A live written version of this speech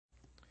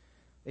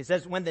It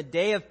says, when the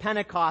day of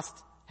Pentecost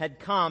had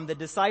come, the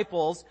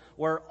disciples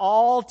were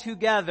all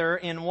together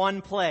in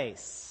one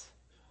place.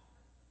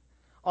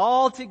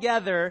 All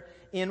together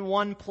in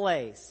one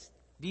place.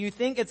 Do you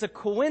think it's a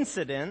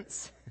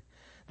coincidence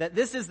that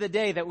this is the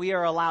day that we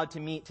are allowed to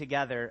meet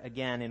together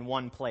again in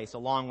one place,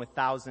 along with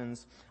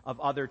thousands of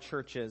other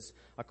churches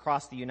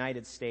across the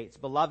United States?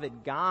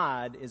 Beloved,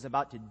 God is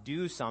about to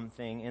do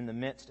something in the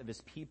midst of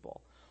His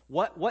people.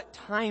 What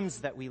times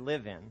that we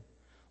live in?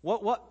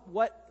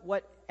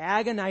 What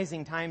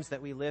agonizing times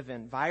that we live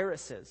in.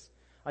 Viruses.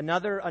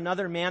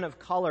 Another man of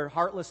color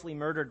heartlessly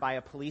murdered by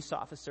a police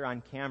officer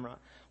on camera.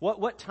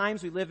 What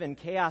times we live in.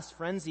 Chaos,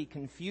 frenzy,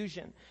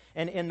 confusion.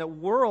 And the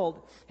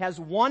world has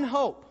one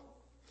hope.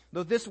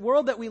 Though this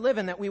world that we live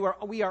in, that we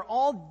are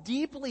all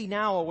deeply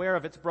now aware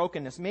of its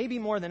brokenness, maybe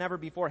more than ever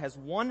before, has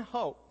one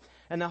hope.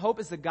 And the hope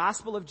is the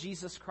gospel of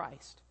Jesus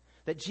Christ.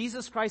 That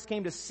Jesus Christ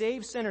came to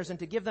save sinners and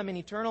to give them an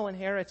eternal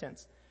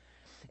inheritance.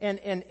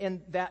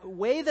 And that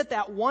way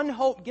that one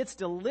hope gets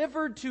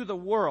delivered to the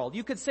world,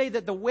 you could say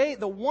that the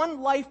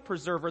one life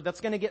preserver that's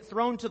going to get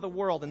thrown to the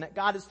world and that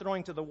God is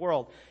throwing to the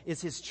world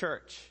is His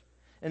church.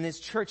 And His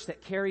church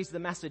that carries the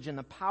message and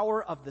the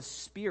power of the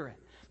Spirit.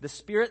 The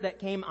Spirit that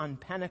came on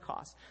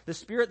Pentecost. The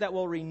Spirit that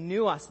will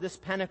renew us this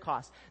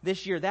Pentecost,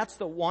 this year. That's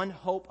the one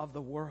hope of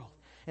the world.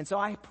 And so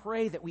I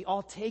pray that we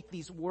all take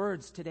these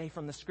words today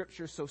from the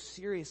Scriptures so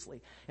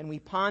seriously. And we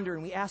ponder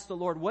and we ask the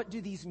Lord, what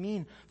do these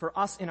mean for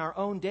us in our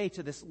own day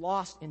to this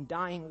lost and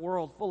dying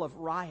world full of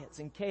riots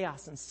and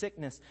chaos and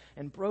sickness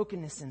and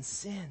brokenness and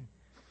sin?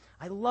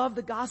 I love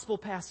the gospel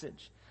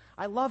passage.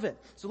 I love it.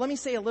 So let me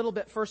say a little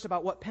bit first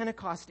about what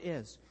Pentecost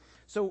is.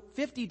 So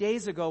 50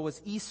 days ago was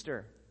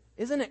Easter.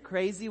 Isn't it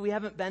crazy? We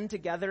haven't been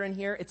together in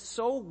here. It's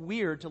so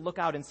weird to look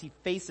out and see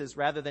faces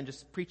rather than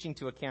just preaching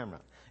to a camera.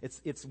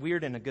 It's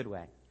weird in a good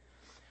way.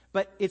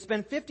 But it's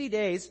been 50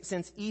 days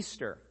since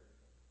Easter.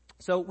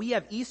 So we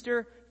have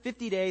Easter,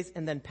 50 days,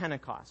 and then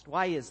Pentecost.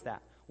 Why is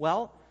that?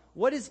 Well,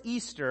 what does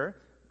Easter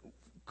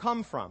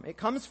come from? It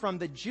comes from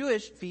the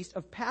Jewish feast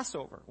of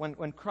Passover,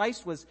 when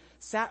Christ was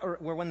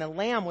when the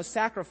lamb was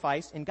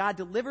sacrificed and God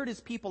delivered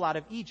His people out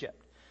of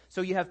Egypt.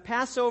 So you have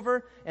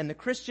Passover, and the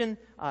Christian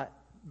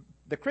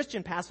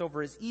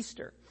Passover is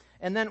Easter.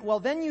 And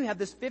then you have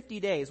this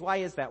 50 days. Why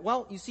is that?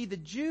 Well, you see, the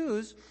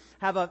Jews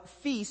have a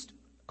feast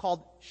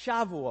called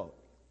Shavuot.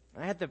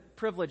 I had the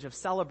privilege of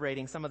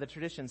celebrating some of the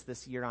traditions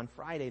this year on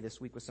Friday this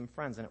week with some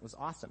friends, and it was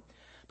awesome.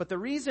 But the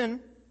reason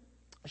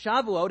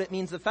Shavuot, it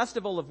means the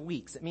festival of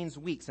weeks. It means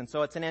weeks. And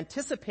so it's an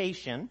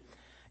anticipation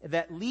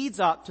that leads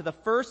up to the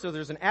first, so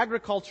there's an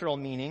agricultural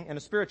meaning and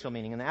a spiritual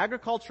meaning. And the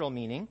agricultural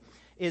meaning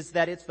is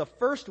that it's the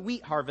first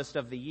wheat harvest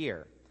of the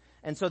year.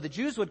 And so the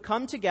Jews would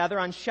come together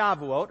on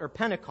Shavuot, or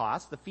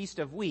Pentecost, the Feast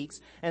of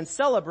Weeks, and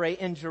celebrate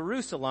in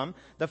Jerusalem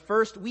the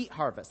first wheat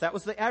harvest. That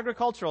was the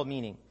agricultural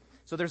meaning.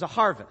 So there's a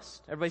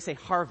harvest. Everybody say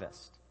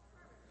harvest.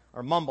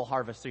 Or mumble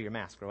harvest through your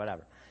mask or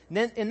whatever.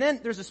 And then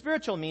there's a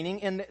spiritual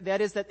meaning, and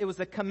that is that it was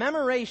the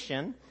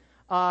commemoration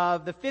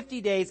of the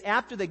 50 days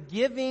after the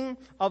giving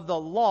of the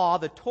law,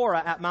 the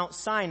Torah, at Mount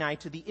Sinai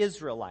to the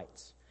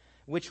Israelites.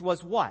 Which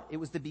was what? It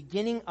was the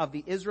beginning of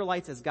the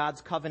Israelites as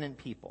God's covenant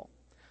people.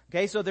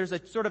 Okay, so there's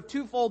a sort of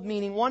twofold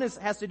meaning. One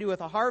has to do with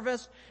a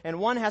harvest, and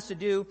one has to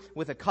do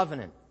with a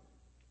covenant.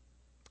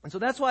 And so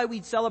that's why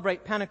we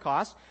celebrate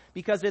Pentecost,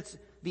 because it's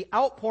the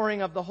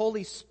outpouring of the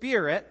Holy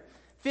Spirit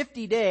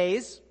 50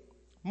 days,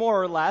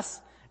 more or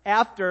less,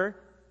 after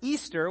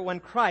Easter, when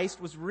Christ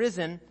was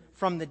risen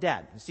from the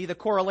dead. You see the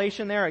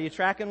correlation there? Are you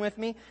tracking with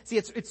me? See,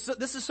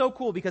 this is so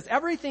cool, because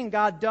everything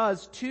God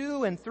does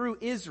to and through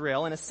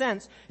Israel, in a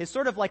sense, is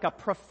sort of like a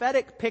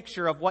prophetic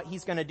picture of what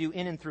He's going to do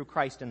in and through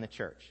Christ in the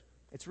church.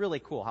 It's really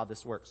cool how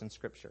this works in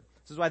Scripture.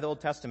 This is why the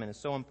Old Testament is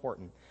so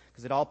important,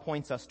 because it all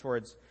points us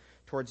towards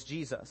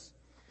Jesus.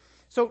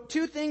 So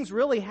two things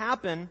really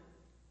happen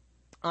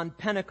on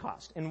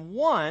Pentecost. And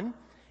one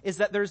is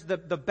that there's the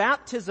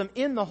baptism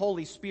in the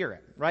Holy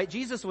Spirit, right?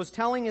 Jesus was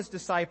telling His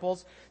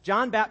disciples,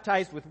 John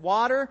baptized with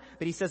water,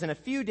 but He says in a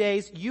few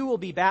days you will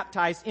be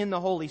baptized in the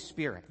Holy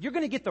Spirit. You're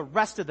going to get the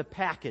rest of the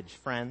package,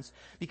 friends,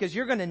 because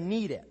you're going to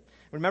need it.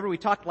 Remember, we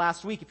talked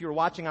last week, if you were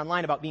watching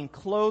online, about being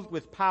clothed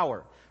with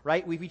power,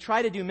 right? If we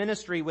try to do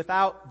ministry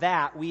without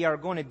that, we are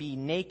going to be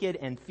naked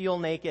and feel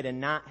naked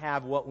and not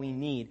have what we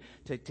need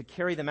to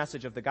carry the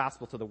message of the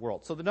gospel to the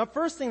world. So the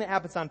first thing that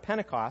happens on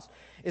Pentecost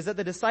is that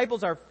the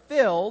disciples are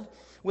filled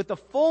with the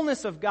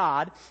fullness of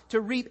God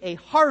to reap a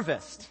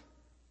harvest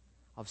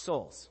of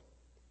souls.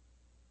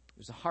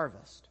 There's a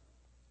harvest.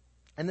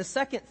 And the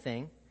second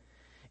thing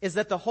is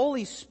that the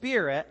Holy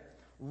Spirit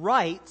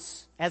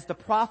writes, as the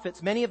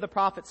prophets, many of the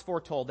prophets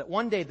foretold, that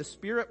one day the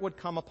Spirit would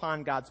come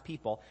upon God's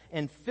people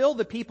and fill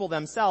the people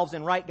themselves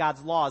and write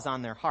God's laws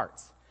on their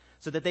hearts,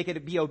 so that they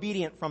could be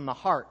obedient from the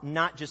heart,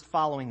 not just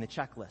following the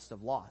checklist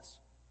of laws.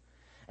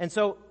 And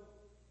so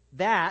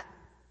that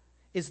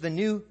is the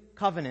new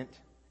covenant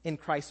in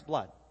Christ's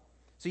blood.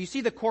 So you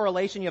see the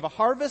correlation. You have a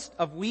harvest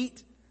of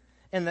wheat,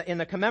 in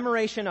the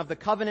commemoration of the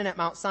covenant at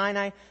Mount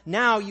Sinai,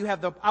 now you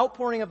have the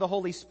outpouring of the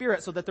Holy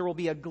Spirit so that there will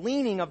be a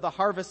gleaning of the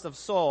harvest of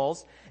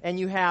souls, and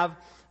you have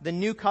the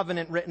new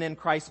covenant written in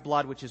Christ's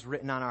blood, which is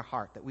written on our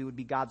heart, that we would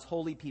be God's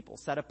holy people,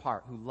 set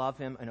apart, who love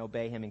Him and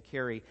obey Him and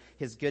carry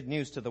His good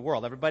news to the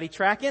world. Everybody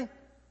tracking?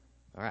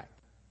 All right.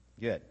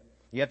 Good.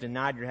 You have to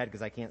nod your head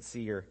because I can't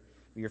see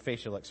your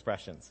facial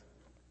expressions.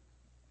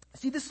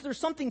 See, there's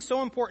something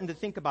so important to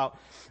think about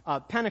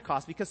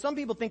Pentecost, because some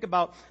people think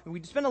about,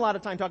 we spend a lot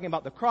of time talking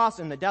about the cross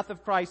and the death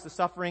of Christ, the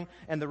suffering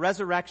and the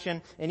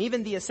resurrection, and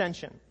even the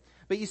ascension.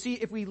 But you see,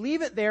 if we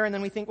leave it there and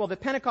then we think, well, the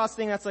Pentecost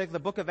thing, that's like the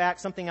book of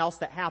Acts, something else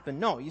that happened.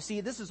 No, you see,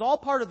 this is all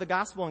part of the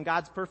gospel and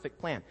God's perfect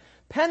plan.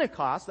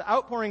 Pentecost, the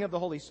outpouring of the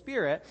Holy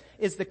Spirit,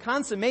 is the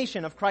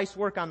consummation of Christ's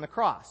work on the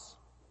cross.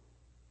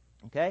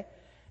 Okay?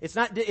 It's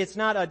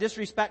not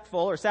disrespectful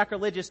or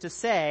sacrilegious to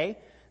say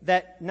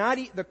that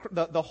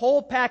the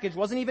whole package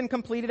wasn't even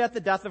completed at the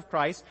death of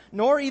Christ,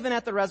 nor even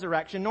at the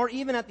resurrection, nor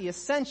even at the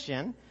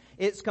ascension.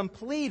 It's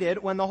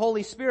completed when the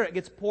Holy Spirit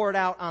gets poured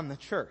out on the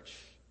church.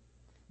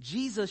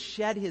 Jesus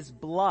shed His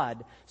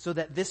blood so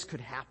that this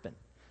could happen,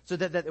 so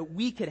that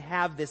we could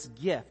have this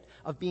gift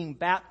of being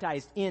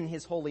baptized in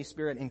His Holy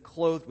Spirit and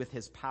clothed with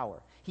His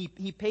power. He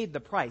paid the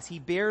price. He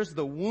bears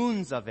the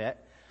wounds of it,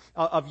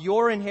 of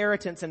your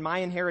inheritance and my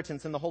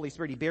inheritance in the Holy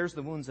Spirit. He bears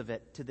the wounds of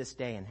it to this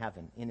day in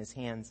heaven, in His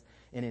hands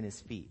and in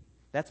His feet.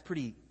 That's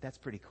pretty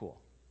cool.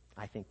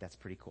 I think that's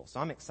pretty cool. So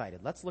I'm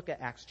excited. Let's look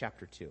at Acts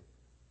chapter 2.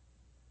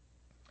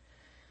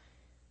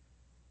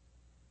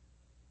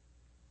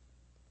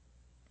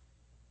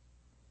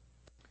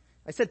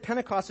 I said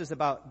Pentecost is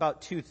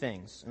about two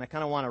things, and I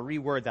kind of want to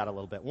reword that a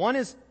little bit. One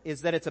is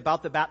that it's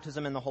about the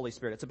baptism in the Holy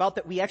Spirit. It's about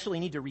that we actually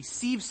need to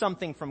receive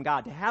something from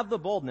God, to have the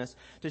boldness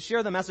to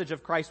share the message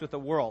of Christ with the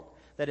world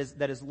that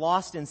is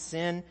lost in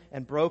sin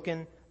and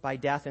broken by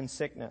death and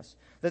sickness.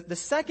 The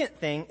second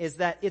thing is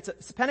that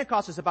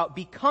Pentecost is about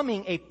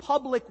becoming a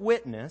public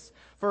witness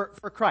for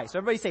Christ. So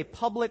everybody say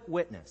public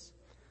witness.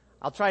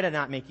 I'll try to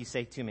not make you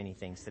say too many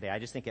things today. I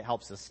just think it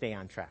helps us stay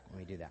on track when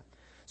we do that.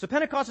 So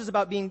Pentecost is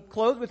about being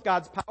clothed with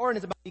God's power, and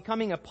it's about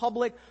becoming a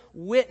public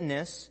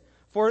witness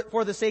for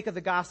the sake of the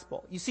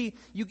gospel. You see,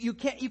 you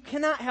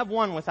cannot have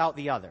one without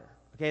the other.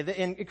 Okay,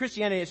 in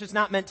Christianity, it's just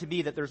not meant to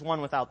be that there's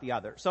one without the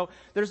other. So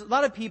there's a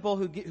lot of people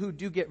who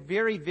do get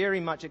very, very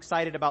much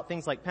excited about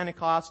things like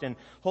Pentecost and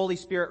Holy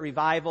Spirit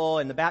revival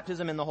and the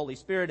baptism in the Holy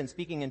Spirit and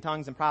speaking in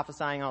tongues and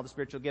prophesying, all the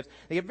spiritual gifts.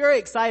 They get very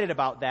excited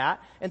about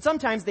that. And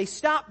sometimes they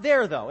stop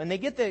there though, and they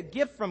get the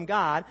gift from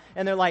God,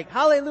 and they're like,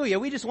 hallelujah,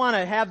 we just want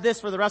to have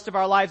this for the rest of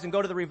our lives and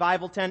go to the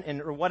revival tent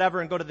or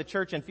whatever and go to the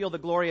church and feel the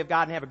glory of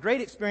God and have a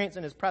great experience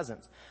in His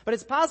presence. But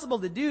it's possible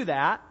to do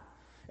that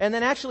and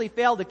then actually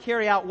fail to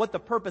carry out what the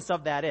purpose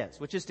of that is,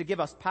 which is to give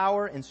us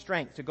power and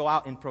strength to go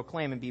out and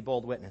proclaim and be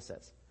bold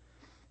witnesses.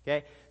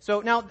 Okay? So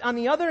now, on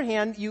the other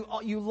hand, you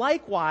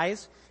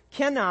likewise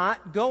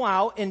cannot go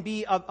out and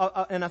be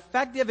an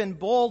effective and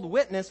bold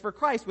witness for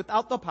Christ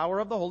without the power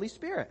of the Holy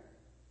Spirit.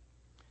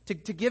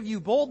 To give you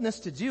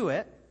boldness to do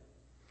it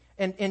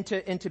and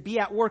to be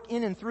at work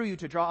in and through you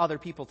to draw other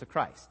people to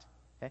Christ.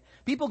 Okay?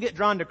 People get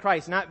drawn to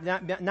Christ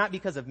not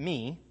because of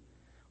me,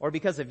 or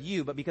because of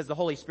you, but because the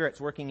Holy Spirit's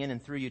working in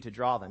and through you to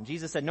draw them.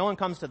 Jesus said, no one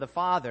comes to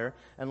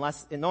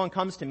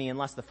me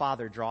unless the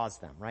Father draws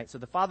them, right? So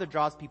the Father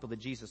draws people to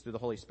Jesus through the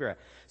Holy Spirit.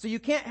 So you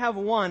can't have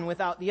one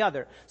without the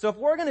other. So if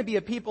we're going to be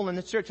a people in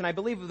the church, and I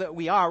believe that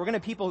we are, we're going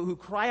to be people who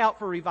cry out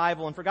for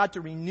revival and for God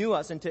to renew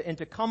us and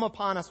to come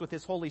upon us with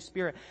His Holy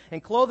Spirit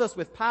and clothe us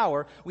with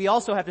power. We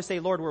also have to say,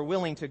 Lord, we're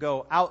willing to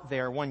go out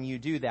there when you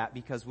do that,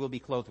 because we'll be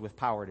clothed with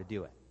power to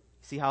do it.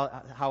 See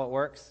how it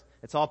works?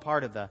 It's all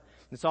part of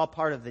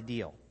the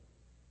deal.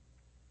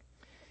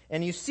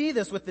 And you see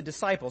this with the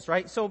disciples,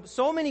 right?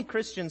 So many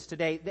Christians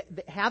today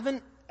they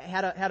haven't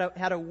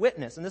had a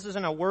witness. And this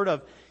isn't a word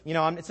of,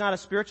 it's not a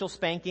spiritual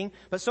spanking,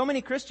 but so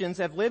many Christians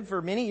have lived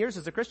for many years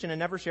as a Christian and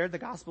never shared the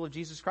gospel of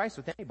Jesus Christ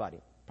with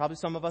anybody. Probably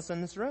some of us in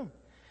this room.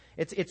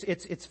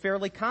 It's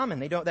fairly common.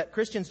 That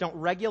Christians don't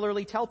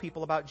regularly tell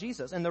people about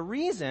Jesus. And the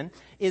reason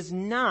is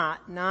not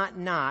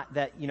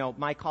that,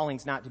 my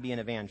calling's not to be an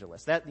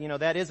evangelist.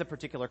 That is a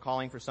particular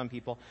calling for some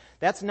people.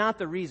 That's not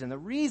the reason. The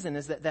reason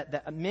is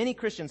that many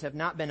Christians have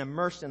not been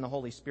immersed in the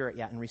Holy Spirit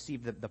yet and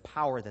received the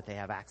power that they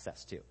have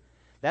access to.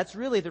 That's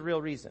really the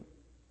real reason.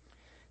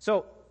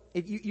 So,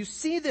 if you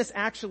see this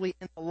actually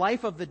in the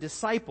life of the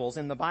disciples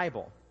in the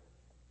Bible.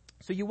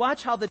 So you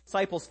watch how the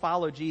disciples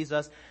follow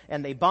Jesus,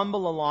 and they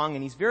bumble along,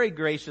 and He's very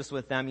gracious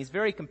with them. He's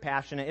very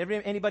compassionate.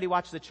 Anybody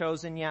watch The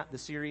Chosen yet? The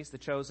series, The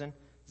Chosen?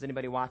 Has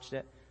anybody watched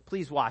it?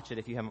 Please watch it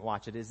if you haven't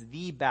watched it. It is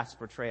the best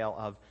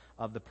portrayal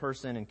of the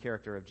person and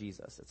character of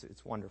Jesus.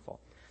 It's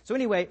wonderful. So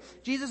anyway,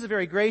 Jesus is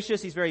very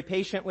gracious. He's very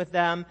patient with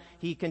them.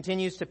 He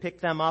continues to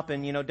pick them up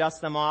and,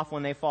 dust them off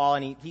when they fall,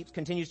 and he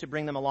continues to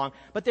bring them along.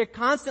 But they're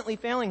constantly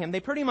failing Him. They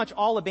pretty much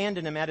all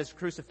abandon Him at His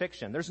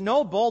crucifixion. There's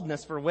no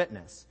boldness for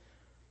witness.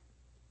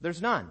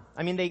 There's none.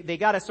 I mean, they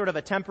got a sort of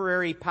a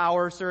temporary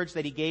power surge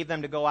that he gave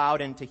them to go out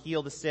and to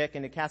heal the sick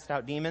and to cast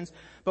out demons.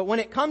 But when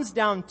it comes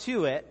down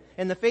to it,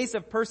 in the face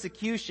of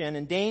persecution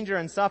and danger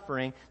and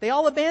suffering, they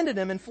all abandon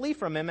him and flee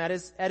from him at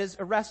his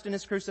arrest and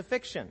his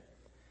crucifixion.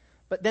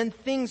 But then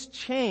things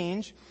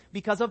change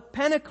because of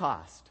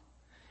Pentecost.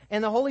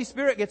 And the Holy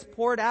Spirit gets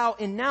poured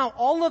out, and now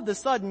all of a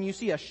sudden you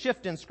see a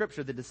shift in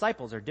Scripture. The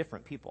disciples are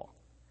different people.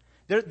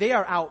 They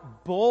are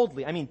out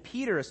boldly. I mean,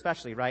 Peter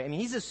especially, right? I mean,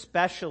 he's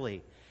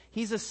especially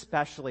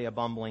a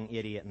bumbling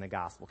idiot in the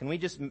gospel.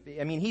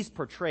 He's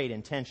portrayed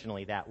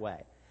intentionally that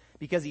way.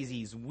 Because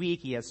he's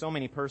weak, he has so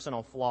many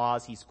personal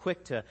flaws, he's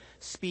quick to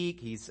speak,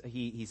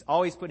 he's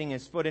always putting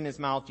his foot in his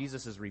mouth.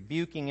 Jesus is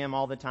rebuking him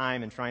all the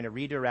time and trying to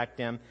redirect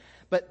him.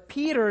 But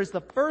Peter is the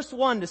first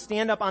one to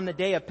stand up on the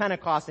day of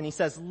Pentecost, and he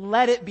says,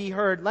 let it be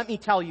heard, let me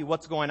tell you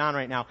what's going on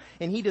right now.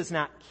 And he does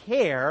not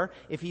care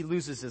if he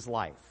loses his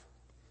life.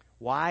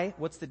 Why?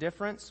 What's the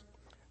difference?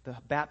 The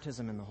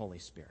baptism in the Holy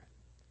Spirit.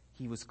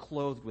 He was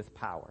clothed with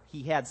power.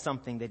 He had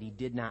something that he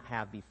did not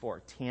have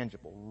before,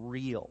 tangible,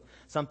 real,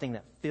 something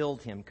that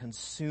filled him,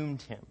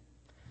 consumed him.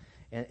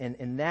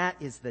 And that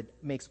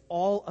makes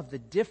all of the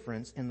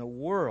difference in the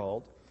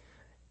world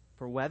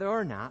for whether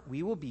or not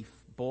we will be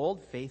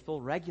bold,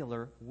 faithful,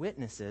 regular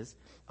witnesses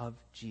of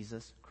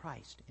Jesus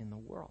Christ in the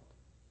world.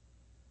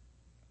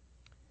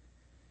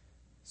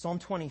 Psalm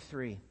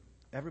 23.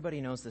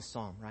 Everybody knows this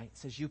psalm, right? It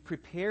says, you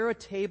prepare a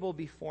table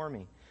before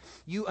me.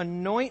 You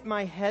anoint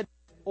my head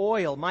with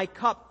oil. My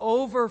cup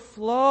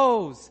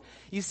overflows.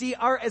 You see,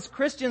 as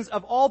Christians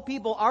of all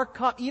people, our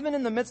cup, even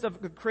in the midst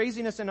of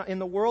craziness in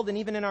the world and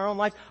even in our own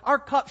life, our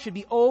cup should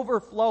be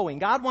overflowing.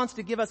 God wants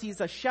to give us, He's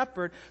a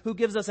shepherd who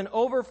gives us an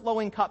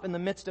overflowing cup in the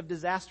midst of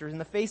disasters, in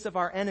the face of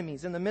our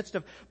enemies, in the midst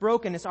of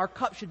brokenness. Our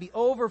cup should be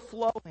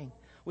overflowing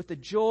with the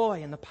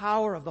joy and the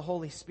power of the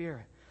Holy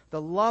Spirit.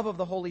 The love of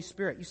the Holy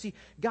Spirit. You see,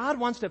 God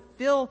wants to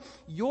fill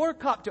your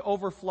cup to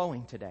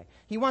overflowing today.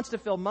 He wants to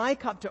fill my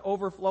cup to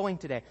overflowing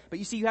today. But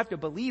you see, you have to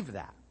believe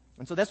that.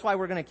 And so that's why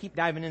we're going to keep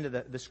diving into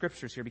the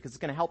scriptures here, because it's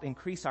going to help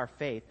increase our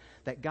faith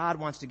that God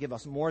wants to give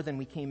us more than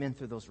we came in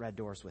through those red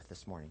doors with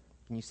this morning.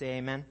 Can you say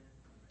amen?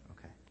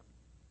 Okay.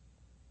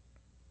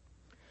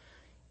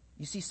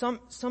 You see, some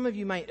of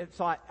you might have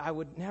thought I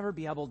would never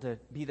be able to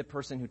be the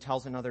person who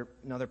tells another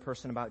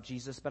person about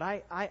Jesus, but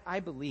I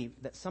believe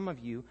that some of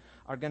you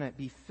are going to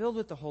be filled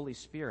with the Holy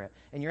Spirit,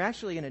 and you're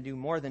actually going to do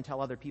more than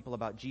tell other people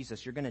about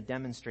Jesus. You're going to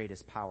demonstrate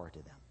His power to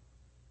them.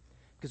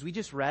 Because we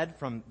just read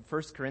from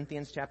 1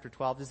 Corinthians chapter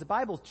 12. Is the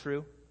Bible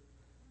true?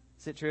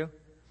 Is it true?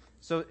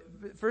 So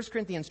 1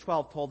 Corinthians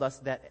 12 told us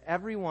that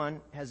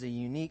everyone has a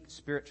unique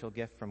spiritual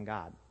gift from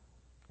God.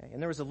 Okay?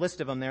 And there was a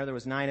list of them there. There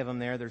was 9 of them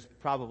there. There's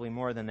probably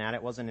more than that.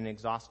 It wasn't an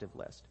exhaustive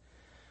list.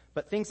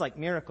 But things like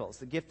miracles,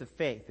 the gift of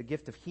faith, the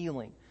gift of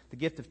healing, the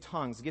gift of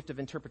tongues, the gift of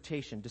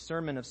interpretation,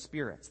 discernment of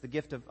spirits, the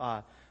gift of,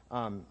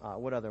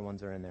 what other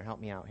ones are in there? Help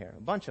me out here.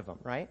 A bunch of them,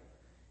 right?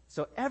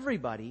 So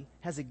everybody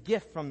has a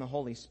gift from the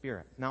Holy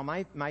Spirit. Now,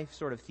 my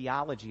sort of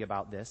theology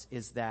about this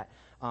is that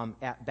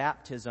at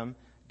baptism,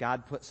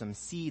 God put some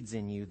seeds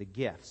in you, the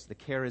gifts. The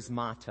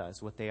charismata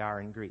is what they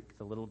are in Greek,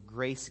 the little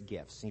grace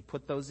gifts. And He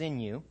put those in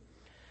you.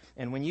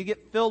 And when you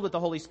get filled with the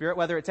Holy Spirit,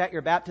 whether it's at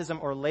your baptism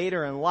or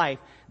later in life,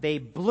 they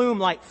bloom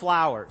like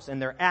flowers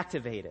and they're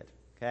activated.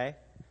 Okay?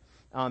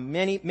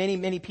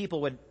 Many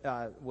people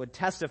would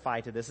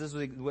testify to this. This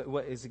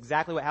is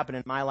exactly what happened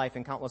in my life,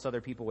 and countless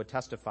other people would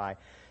testify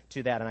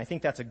to that. And I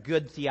think that's a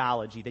good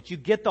theology, that you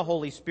get the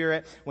Holy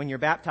Spirit when you're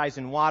baptized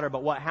in water,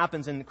 but what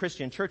happens in the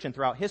Christian church and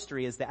throughout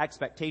history is the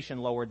expectation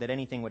lowered that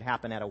anything would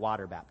happen at a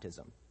water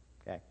baptism.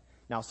 Okay?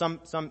 Now,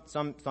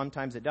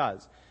 sometimes it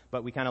does,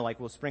 but we kind of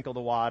we'll sprinkle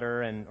the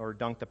water or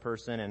dunk the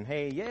person and,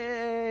 hey,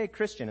 yay,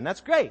 Christian. And that's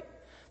great.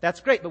 That's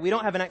great, but we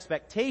don't have an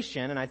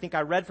expectation, and I think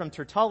I read from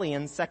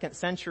Tertullian's 2nd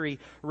century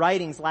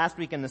writings last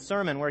week in the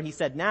sermon where he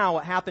said now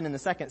what happened in the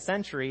 2nd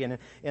century and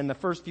in the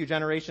first few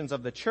generations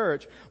of the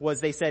church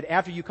was they said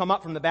after you come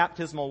up from the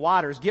baptismal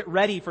waters, get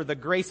ready for the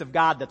grace of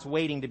God that's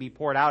waiting to be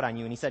poured out on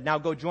you. And he said, now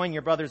go join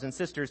your brothers and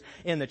sisters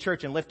in the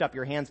church and lift up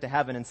your hands to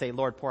heaven and say,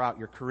 Lord, pour out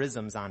your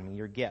charisms on me,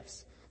 your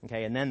gifts.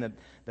 Okay, and then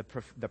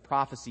the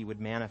prophecy would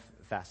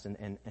manifest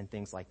and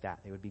things like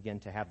that. They would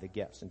begin to have the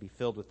gifts and be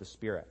filled with the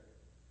Spirit.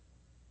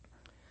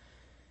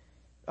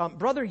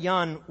 Brother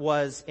Yun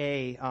was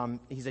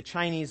he's a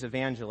Chinese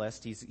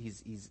evangelist.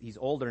 He's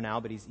older now,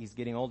 but he's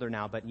getting older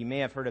now. But you may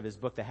have heard of his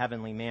book, The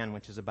Heavenly Man,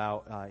 which is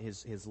about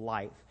his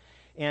life.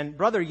 And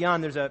Brother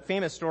Yun, there's a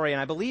famous story,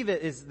 and I believe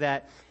it is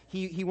that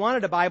he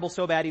wanted a Bible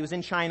so bad. He was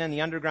in China in the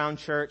underground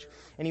church,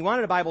 and he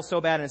wanted a Bible so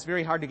bad, and it's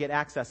very hard to get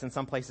access in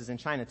some places in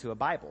China to a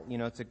Bible. You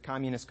know, it's a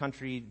communist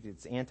country.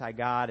 It's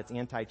anti-God. It's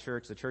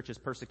anti-church. The church is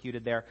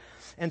persecuted there.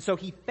 And so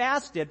he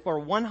fasted for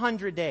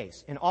 100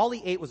 days, and all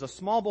he ate was a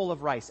small bowl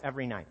of rice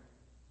every night.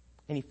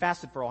 And he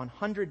fasted for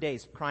 100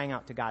 days crying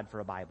out to God for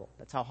a Bible.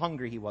 That's how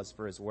hungry he was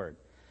for His Word.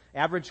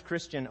 Average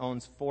Christian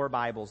owns 4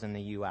 Bibles in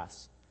the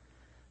U.S.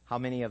 How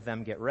many of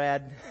them get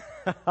read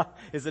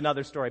is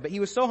another story. But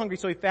he was so hungry,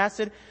 so he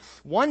fasted.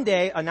 One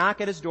day, a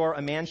knock at his door,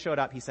 a man showed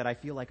up. He said, I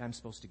feel like I'm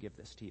supposed to give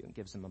this to you, and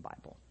gives him a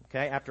Bible.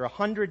 Okay, after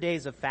 100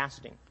 days of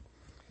fasting.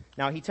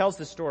 Now, he tells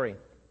the story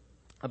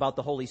about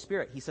the Holy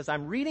Spirit. He says,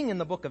 I'm reading in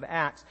the book of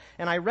Acts,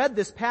 and I read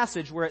this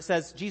passage where it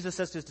says, Jesus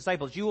says to his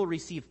disciples, you will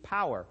receive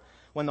power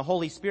when the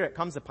Holy Spirit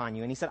comes upon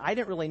you. And he said, I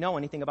didn't really know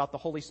anything about the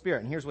Holy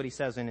Spirit. And here's what he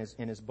says in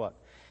his book.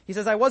 He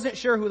says, I wasn't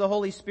sure who the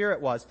Holy Spirit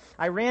was.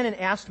 I ran and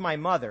asked my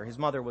mother. His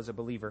mother was a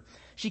believer.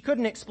 She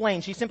couldn't explain.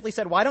 She simply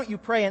said, why don't you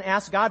pray and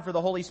ask God for the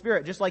Holy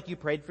Spirit, just like you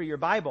prayed for your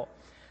Bible?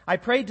 I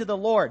prayed to the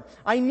Lord.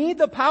 I need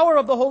the power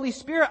of the Holy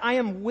Spirit. I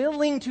am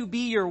willing to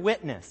be your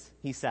witness,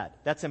 he said.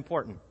 That's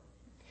important.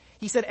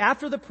 He said,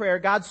 after the prayer,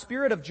 God's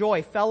spirit of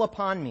joy fell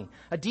upon me.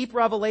 A deep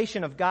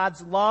revelation of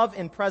God's love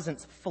and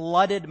presence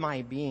flooded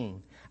my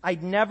being.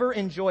 I'd never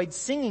enjoyed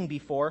singing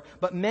before,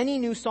 but many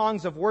new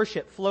songs of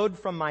worship flowed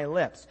from my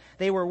lips.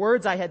 They were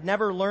words I had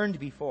never learned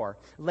before.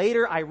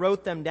 Later, I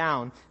wrote them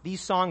down.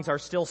 These songs are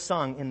still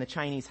sung in the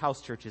Chinese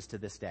house churches to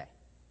this day.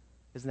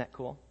 Isn't that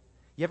cool?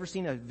 You ever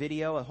seen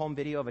a home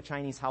video of a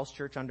Chinese house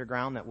church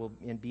underground that will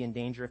be in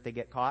danger if they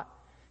get caught?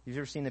 You've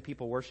ever seen the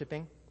people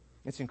worshiping?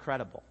 It's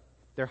incredible.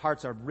 Their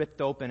hearts are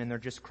ripped open and they're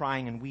just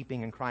crying and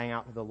weeping and crying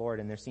out to the Lord,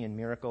 and they're seeing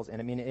miracles. And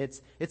I mean,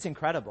 it's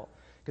incredible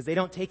because they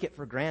don't take it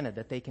for granted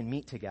that they can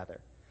meet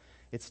together.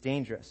 It's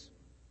dangerous.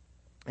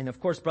 And of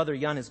course, Brother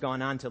Yun has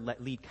gone on to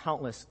lead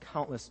countless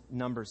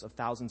numbers of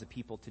thousands of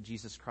people to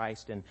Jesus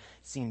Christ, and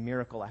seen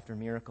miracle after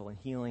miracle and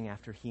healing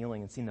after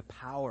healing, and seen the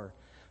power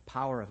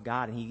of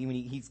God. And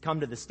he's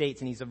come to the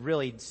States, and he's a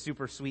really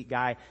super sweet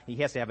guy. He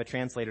has to have a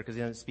translator because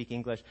he doesn't speak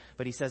English.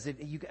 But he says,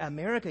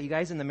 America, you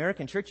guys in the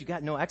American church, you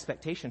got no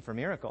expectation for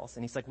miracles.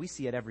 And he's like, we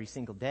see it every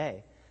single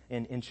day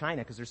in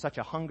China because there's such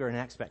a hunger and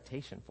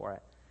expectation for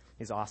it.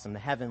 He's awesome. The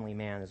Heavenly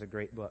Man is a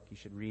great book. You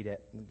should read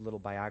it. A little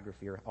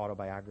biography or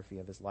autobiography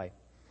of his life.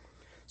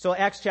 So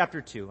Acts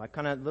chapter 2, a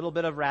kind of little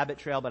bit of rabbit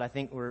trail, but I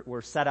think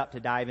we're set up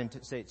to dive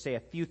into, say a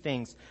few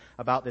things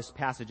about this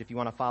passage. If you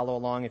want to follow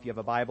along, if you have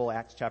a Bible,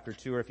 Acts chapter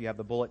 2, or if you have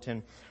the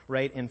bulletin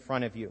right in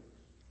front of you.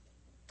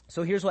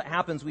 So here's what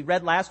happens. We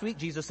read last week,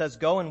 Jesus says,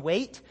 go and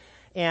wait.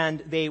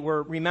 And they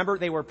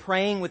were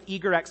praying with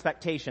eager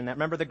expectation.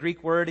 Remember the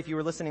Greek word, if you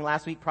were listening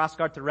last week,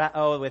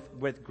 proskartereo,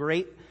 with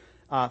great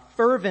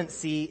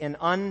fervency and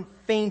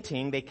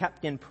unfainting, they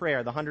kept in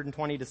prayer, the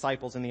 120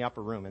 disciples in the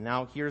upper room. And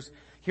now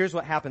here's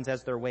what happens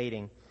as they're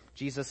waiting.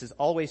 Jesus is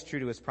always true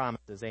to his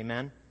promises.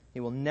 Amen? He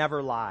will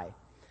never lie.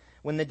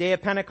 When the day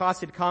of Pentecost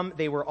had come,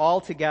 they were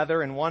all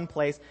together in one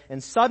place,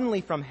 and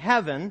suddenly from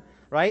heaven,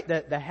 right,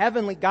 the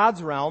heavenly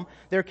God's realm,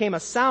 there came a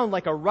sound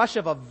like a rush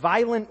of a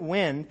violent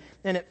wind,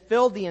 and it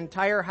filled the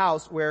entire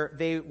house where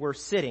they were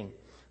sitting.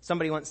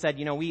 Somebody once said,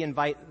 we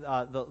invite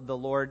the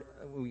Lord.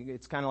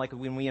 It's kind of like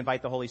when we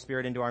invite the Holy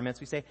Spirit into our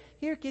midst. We say,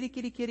 here, kitty,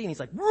 kitty, kitty. And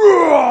he's like,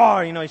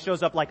 roar! He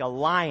shows up like a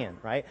lion,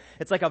 right?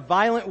 It's like a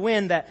violent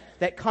wind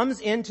that comes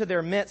into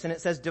their midst. And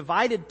it says,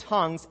 divided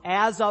tongues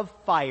as of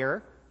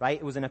fire, right?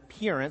 It was an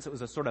appearance. It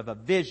was a sort of a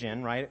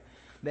vision, right?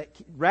 That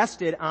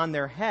rested on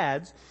their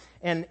heads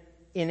and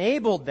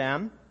enabled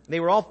them.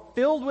 They were all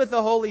filled with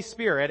the Holy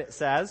Spirit, it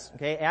says.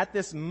 Okay, at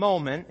this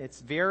moment,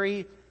 it's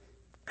very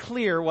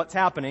clear what's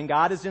happening.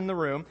 God is in the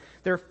room.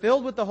 They're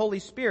filled with the Holy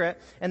Spirit,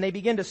 and they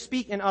begin to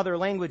speak in other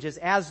languages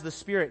as the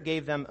Spirit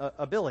gave them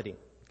ability.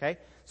 Okay?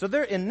 So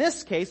in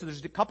this case,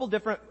 there's a couple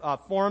different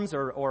forms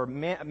or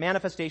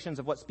manifestations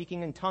of what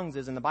speaking in tongues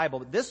is in the Bible,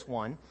 but this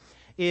one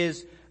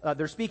is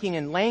they're speaking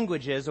in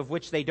languages of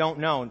which they don't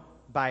know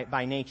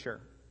by nature.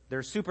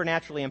 They're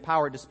supernaturally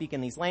empowered to speak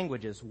in these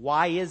languages.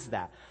 Why is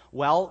that?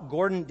 Well,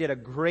 Gordon did a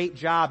great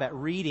job at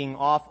reading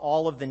off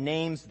all of the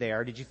names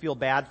there. Did you feel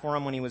bad for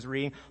him when he was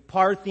reading?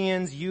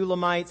 Parthians,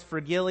 Elamites,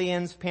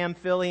 Phrygians,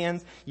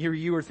 Pamphylians.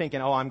 You were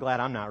thinking, I'm glad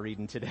I'm not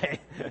reading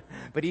today.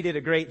 But he did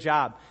a great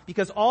job.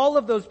 Because all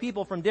of those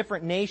people from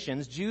different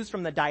nations, Jews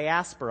from the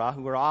diaspora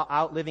who were all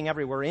out living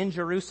everywhere in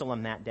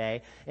Jerusalem that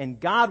day, and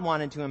God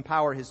wanted to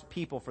empower his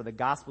people for the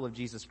gospel of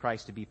Jesus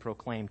Christ to be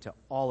proclaimed to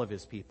all of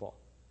his people.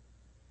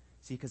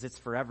 See, because it's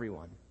for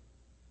everyone.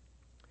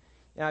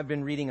 I've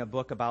been reading a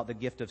book about the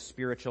gift of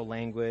spiritual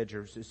language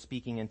or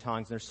speaking in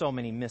tongues. There's so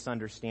many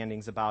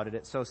misunderstandings about it.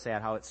 It's so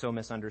sad how it's so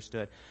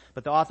misunderstood.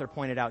 But the author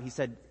pointed out, he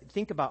said,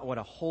 think about what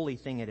a holy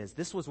thing it is.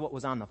 This was what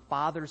was on the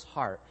Father's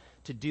heart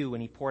to do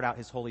when he poured out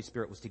his Holy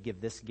Spirit, was to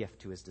give this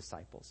gift to his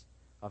disciples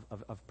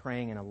of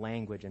praying in a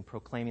language and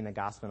proclaiming the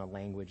gospel in a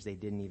language they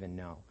didn't even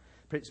know.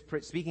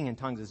 Speaking in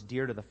tongues is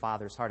dear to the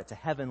Father's heart. It's a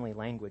heavenly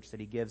language that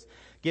he gives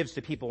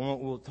to people.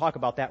 We'll talk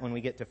about that when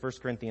we get to 1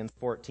 Corinthians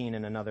 14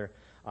 in another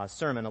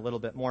sermon a little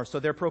bit more. So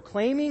they're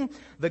proclaiming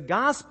the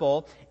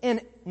gospel.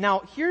 And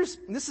now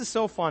this is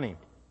so funny.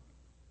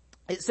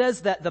 It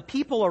says that the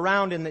people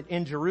around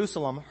in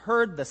Jerusalem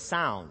heard the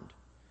sound.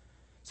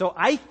 So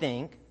I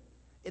think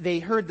they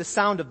heard the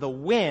sound of the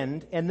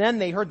wind, and then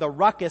they heard the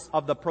ruckus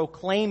of the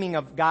proclaiming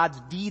of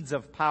God's deeds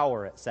of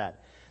power, it said.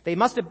 They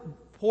must have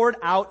poured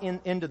out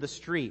into the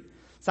street.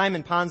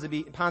 Simon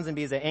Ponsonby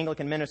is an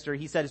Anglican minister.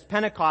 He says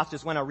Pentecost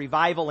is when a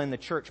revival in the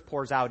church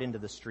pours out into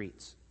the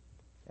streets.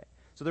 Okay.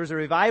 So there's a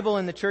revival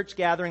in the church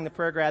gathering, the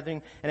prayer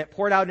gathering, and it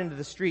poured out into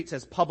the streets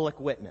as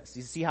public witness.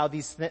 You see how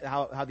these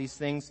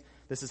things,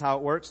 this is how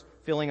it works?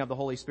 Filling of the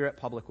Holy Spirit,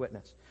 public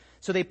witness.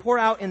 So they pour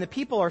out, and the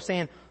people are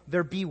saying,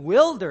 they're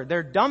bewildered,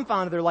 they're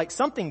dumbfounded, they're like,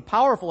 something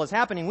powerful is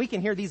happening. We can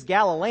hear these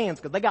Galileans,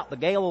 because they got the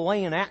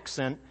Galilean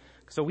accent,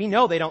 so we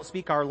know they don't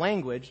speak our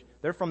language.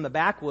 They're from the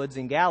backwoods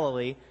in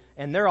Galilee,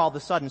 and they're all of a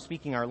sudden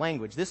speaking our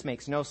language. This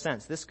makes no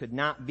sense. This could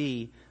not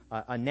be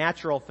a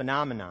natural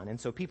phenomenon.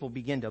 And so people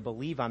begin to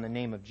believe on the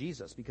name of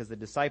Jesus because the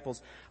disciples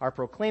are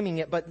proclaiming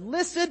it. But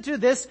listen to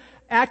this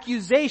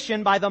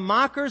accusation by the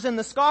mockers and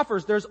the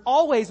scoffers. There's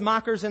always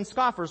mockers and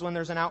scoffers when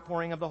there's an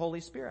outpouring of the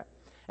Holy Spirit.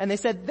 And they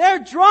said, they're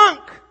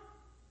drunk.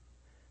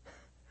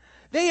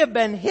 They have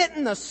been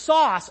hitting the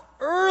sauce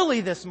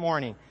early this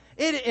morning.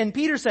 And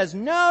Peter says,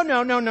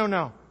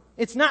 no.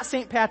 It's not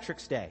St.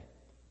 Patrick's Day.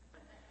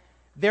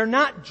 They're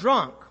not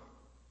drunk.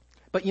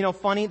 But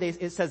funny,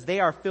 it says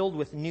they are filled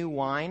with new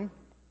wine,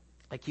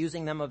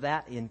 accusing them of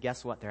that. And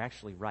guess what? They're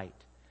actually right.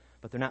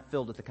 But they're not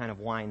filled with the kind of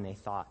wine they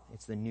thought.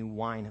 It's the new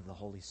wine of the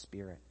Holy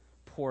Spirit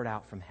poured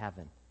out from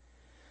heaven.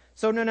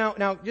 So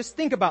now just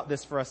think about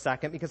this for a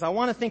second, because I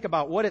want to think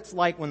about what it's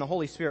like when the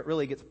Holy Spirit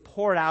really gets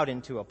poured out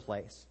into a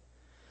place.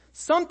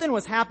 Something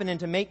was happening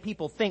to make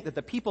people think that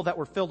the people that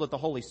were filled with the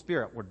Holy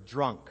Spirit were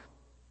drunk.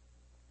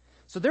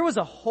 So there was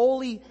a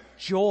holy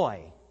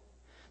joy.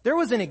 There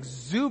was an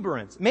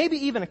exuberance,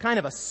 maybe even a kind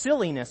of a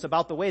silliness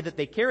about the way that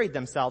they carried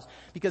themselves,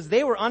 because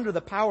they were under the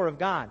power of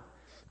God.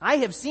 I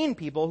have seen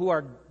people who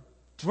are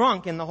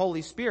drunk in the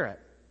Holy Spirit,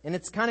 and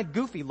it's kind of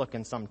goofy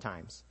looking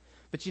sometimes.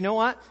 But you know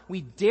what? We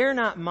dare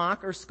not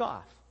mock or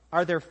scoff.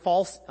 Are there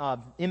false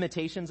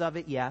imitations of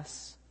it?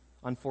 Yes.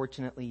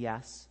 Unfortunately,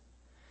 yes.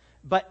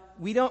 But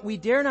we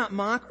dare not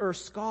mock or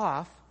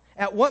scoff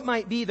at what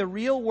might be the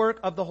real work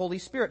of the Holy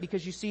Spirit,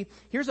 because you see,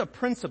 here's a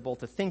principle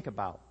to think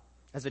about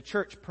as a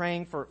church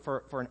praying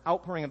for an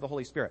outpouring of the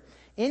Holy Spirit.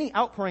 Any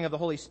outpouring of the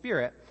Holy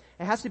Spirit,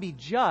 it has to be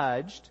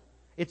judged,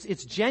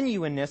 its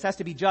genuineness has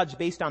to be judged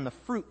based on the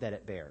fruit that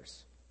it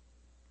bears.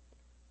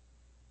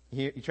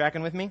 You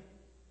tracking with me?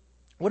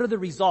 What are the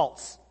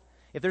results?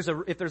 If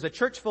there's a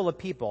church full of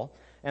people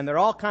and they're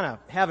all kind of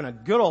having a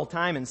good old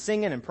time and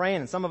singing and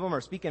praying, and some of them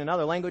are speaking in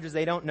other languages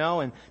they don't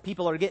know, and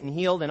people are getting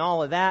healed and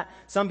all of that,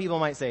 some people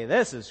might say,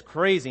 this is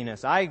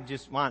craziness. I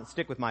just want to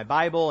stick with my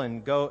Bible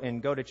and go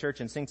to church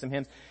and sing some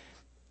hymns.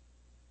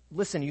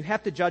 Listen, you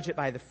have to judge it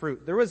by the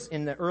fruit. There was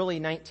in the early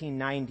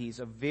 1990s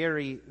a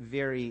very,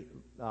 very,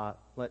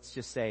 let's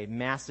just say,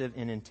 massive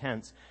and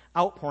intense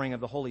outpouring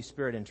of the Holy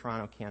Spirit in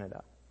Toronto,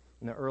 Canada.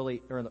 In the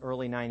early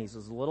 90s, it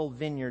was a little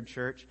vineyard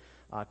church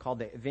called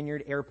the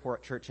Vineyard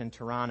Airport Church in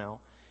Toronto,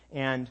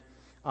 and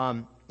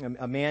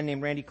a man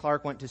named Randy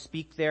Clark went to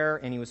speak there,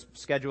 and he was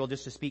scheduled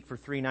just to speak for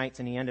 3 nights,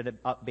 and he ended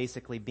up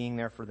basically being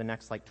there for the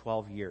next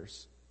 12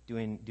 years,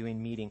 doing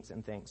meetings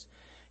and things.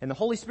 And the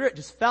Holy Spirit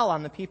just fell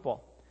on the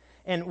people.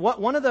 And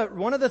one of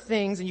the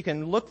things, and you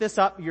can look this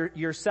up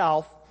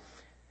yourself,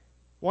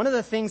 one of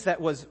the things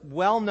that was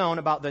well known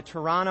about the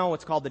Toronto,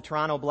 what's called the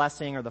Toronto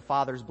blessing or the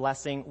Father's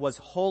blessing, was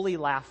holy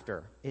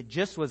laughter. It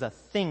just was a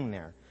thing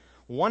there.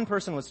 One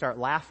person would start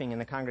laughing in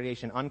the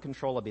congregation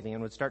uncontrollably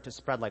and would start to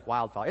spread like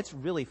wildfire. It's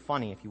really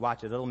funny if you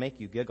watch it. It'll make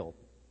you giggle.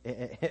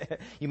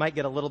 You might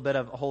get a little bit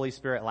of Holy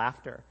Spirit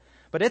laughter.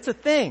 But it's a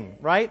thing,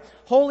 right?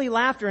 Holy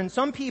laughter. And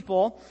some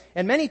people,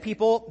 and many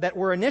people that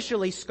were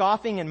initially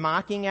scoffing and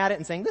mocking at it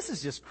and saying, this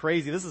is just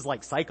crazy. This is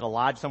like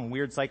some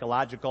weird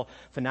psychological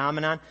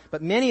phenomenon.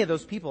 But many of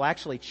those people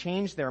actually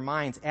changed their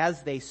minds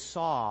as they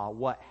saw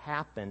what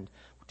happened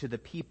to the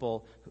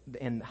people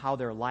and how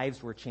their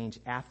lives were changed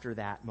after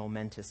that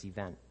momentous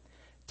event.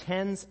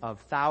 Tens of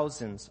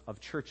thousands of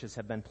churches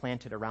have been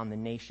planted around the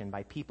nation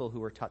by people who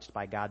were touched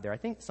by God there. I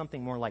think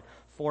something more like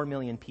 4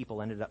 million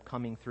people ended up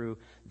coming through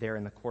there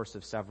in the course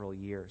of several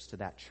years to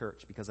that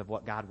church because of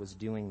what God was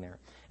doing there.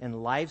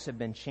 And lives have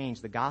been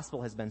changed. The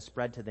gospel has been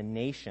spread to the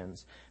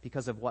nations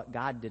because of what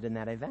God did in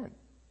that event.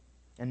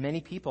 And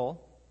many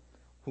people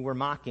who were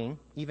mocking,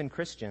 even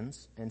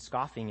Christians, and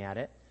scoffing at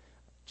it,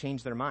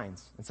 changed their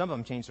minds. And some of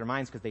them changed their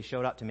minds because they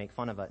showed up to make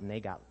fun of it and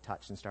they got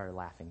touched and started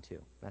laughing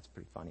too. That's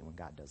pretty funny when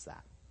God does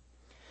that.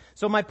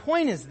 So my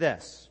point is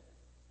this.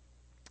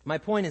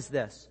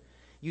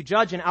 You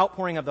judge an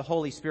outpouring of the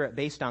Holy Spirit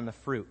based on the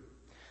fruit.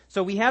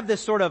 So we have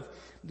this sort of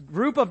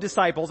group of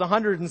disciples,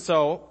 100 and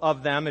so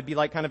of them. It'd be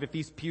like kind of if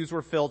these pews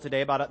were filled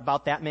today,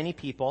 about that many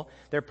people.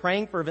 They're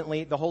praying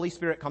fervently. The Holy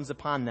Spirit comes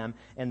upon them,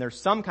 and there's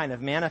some kind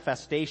of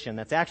manifestation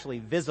that's actually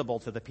visible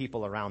to the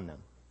people around them.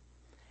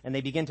 And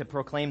they begin to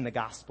proclaim the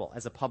gospel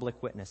as a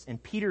public witness.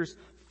 And Peter's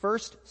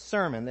first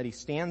sermon that he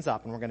stands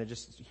up, and we're going to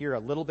just hear a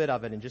little bit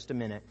of it in just a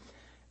minute,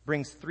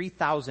 brings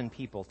 3,000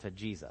 people to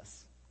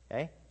Jesus.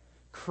 Okay?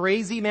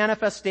 Crazy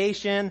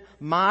manifestation,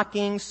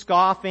 mocking,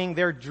 scoffing,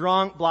 they're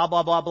drunk, blah,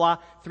 blah, blah, blah.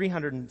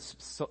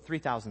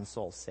 3,000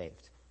 souls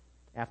saved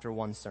after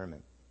one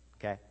sermon.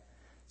 Okay?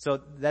 So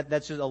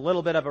that's just a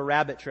little bit of a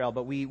rabbit trail,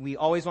 but we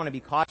always want to be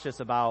cautious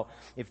about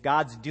if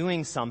God's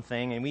doing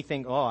something and we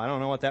think, oh, I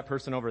don't know what that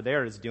person over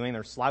there is doing.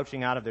 They're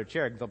slouching out of their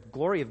chair. The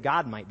glory of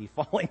God might be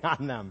falling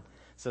on them.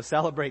 So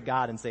celebrate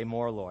God and say,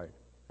 more, Lord.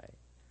 Right?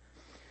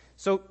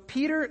 So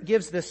Peter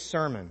gives this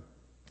sermon.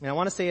 And I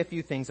want to say a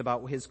few things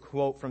about his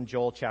quote from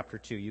Joel chapter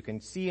 2. You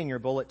can see in your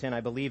bulletin,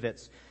 I believe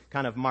it's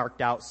kind of marked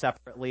out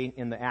separately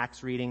in the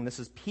Acts reading. This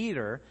is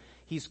Peter.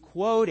 He's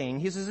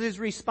quoting, this is his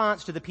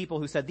response to the people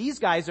who said, these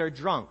guys are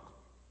drunk.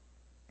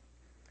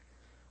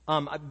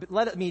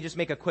 Let me just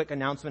make a quick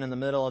announcement in the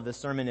middle of the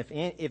sermon.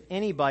 If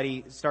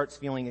anybody starts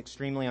feeling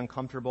extremely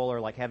uncomfortable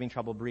or like having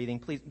trouble breathing,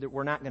 please,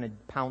 we're not going to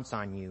pounce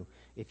on you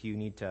if you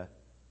need to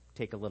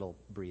take a little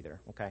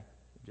breather, okay?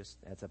 Just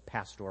as a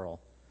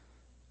pastoral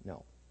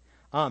no.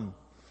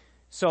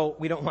 So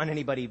we don't want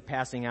anybody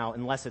passing out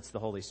unless it's the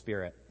Holy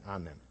Spirit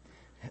on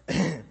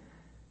them.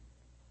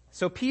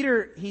 So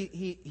Peter,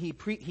 he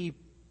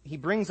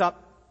brings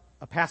up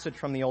a passage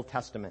from the Old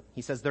Testament.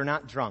 He says they're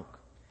not drunk.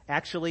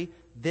 Actually,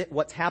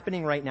 what's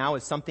happening right now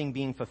is something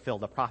being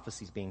fulfilled. A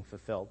prophecy's being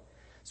fulfilled.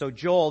 So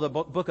Joel, the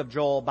book of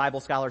Joel, Bible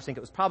scholars think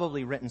it was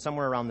probably written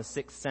somewhere around the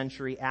 6th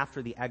century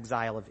after the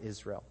exile of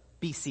Israel,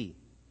 BC.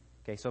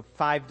 Okay, so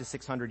 500 to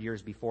 600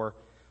 years before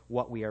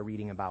what we are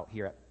reading about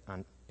here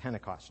on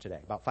Pentecost today,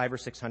 about 500 or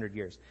 600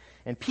 years.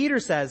 And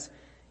Peter says,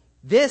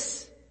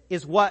 this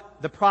is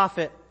what the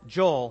prophet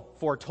Joel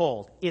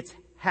foretold. It's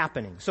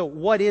happening. So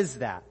what is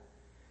that?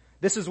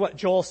 This is what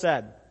Joel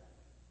said.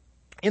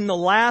 In the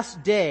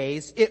last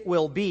days, it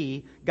will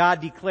be,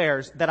 God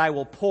declares, that I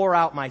will pour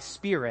out my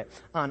Spirit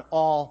on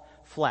all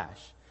flesh.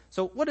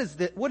 So what does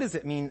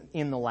it mean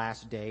in the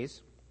last days?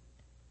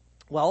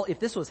 Well, if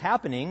this was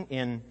happening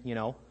in,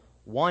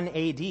 1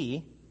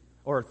 AD,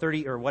 or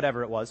 30, or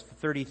whatever it was,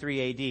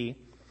 33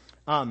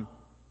 AD,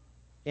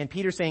 and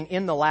Peter's saying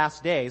in the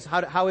last days,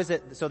 how is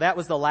it, so that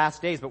was the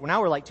last days, but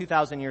now we're like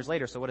 2,000 years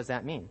later, so what does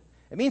that mean?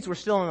 It means we're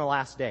still in the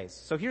last days.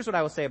 So here's what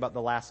I will say about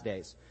the last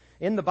days.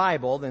 In the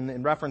Bible, and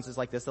in references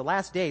like this, the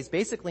last days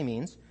basically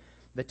means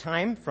the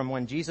time from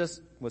when Jesus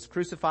was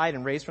crucified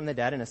and raised from the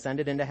dead and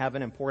ascended into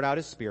heaven and poured out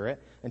his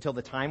Spirit until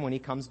the time when he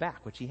comes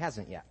back, which he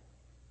hasn't yet.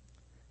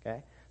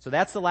 Okay? So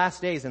that's the last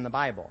days in the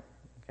Bible.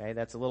 Okay?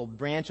 That's a little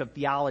branch of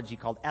theology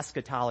called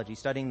eschatology,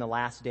 studying the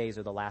last days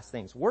or the last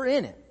things. We're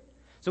in it.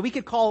 So we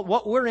could call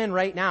what we're in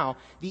right now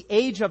the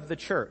age of the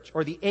church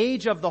or the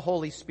age of the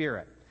Holy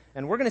Spirit.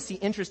 And we're going to see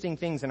interesting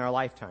things in our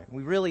lifetime.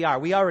 We really are.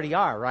 We already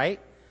are, right?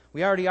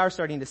 We already are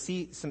starting to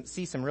see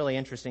some really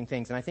interesting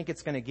things. And I think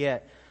it's going to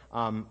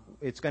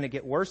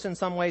get worse in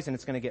some ways and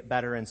it's going to get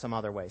better in some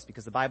other ways.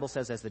 Because the Bible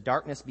says as the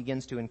darkness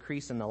begins to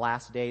increase in the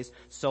last days,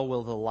 so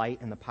will the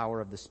light and the power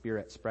of the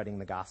Spirit spreading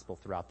the gospel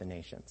throughout the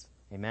nations.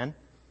 Amen?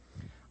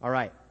 All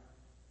right.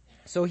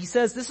 So he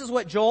says, this is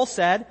what Joel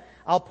said,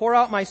 I'll pour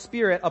out my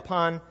Spirit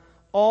upon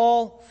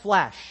all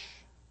flesh.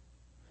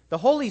 The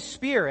Holy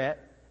Spirit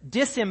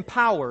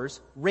disempowers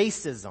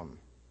racism.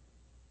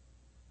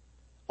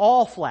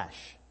 All flesh.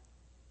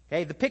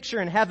 Okay, the picture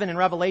in heaven in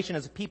Revelation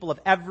is a people of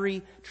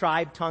every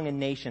tribe, tongue, and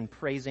nation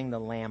praising the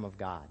Lamb of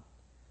God.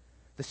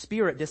 The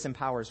Spirit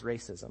disempowers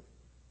racism.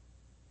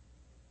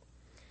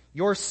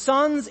 Your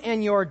sons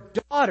and your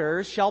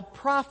daughters shall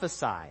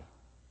prophesy.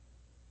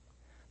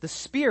 The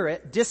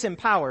Spirit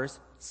disempowers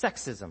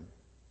sexism.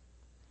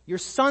 Your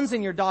sons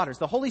and your daughters.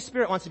 The Holy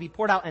Spirit wants to be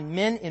poured out on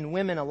men and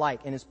women alike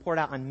and is poured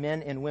out on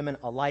men and women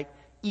alike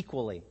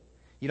equally.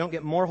 You don't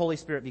get more Holy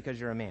Spirit because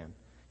you're a man.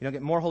 You don't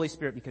get more Holy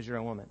Spirit because you're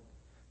a woman.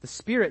 The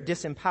Spirit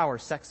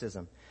disempowers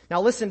sexism.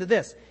 Now listen to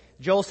this.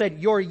 Joel said,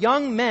 your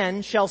young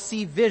men shall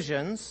see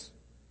visions.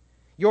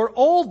 Your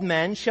old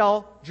men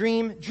shall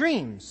dream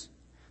dreams.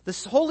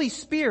 The Holy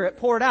Spirit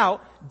poured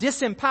out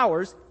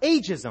disempowers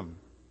ageism.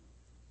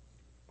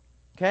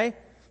 Okay?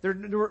 There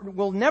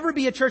will never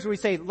be a church where we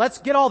say, let's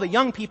get all the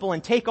young people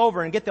and take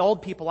over and get the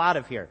old people out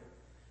of here.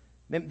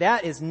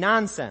 That is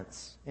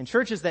nonsense. In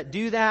churches that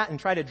do that and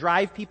try to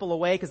drive people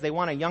away because they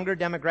want a younger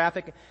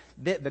demographic,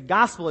 the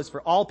gospel is for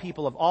all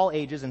people of all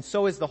ages, and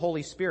so is the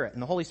Holy Spirit.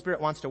 And the Holy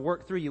Spirit wants to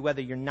work through you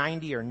whether you're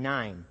 90 or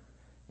 9.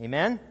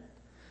 Amen?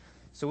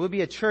 So we'll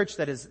be a church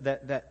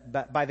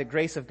that by the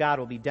grace of God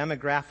will be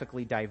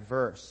demographically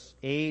diverse.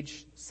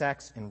 Age,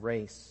 sex, and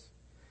race.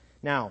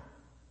 Now,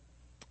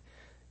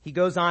 he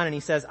goes on and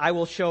he says, I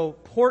will show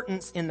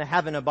portents in the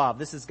heaven above.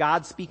 This is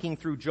God speaking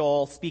through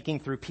Joel, speaking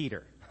through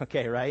Peter.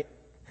 Okay, right?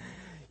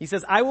 He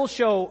says, I will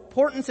show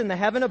portents in the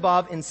heaven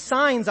above and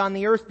signs on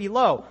the earth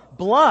below,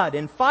 blood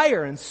and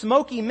fire and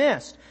smoky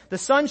mist. The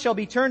sun shall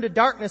be turned to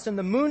darkness and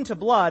the moon to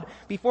blood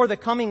before the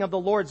coming of the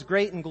Lord's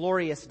great and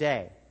glorious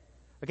day.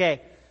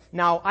 Okay,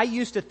 now I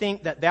used to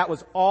think that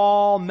was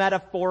all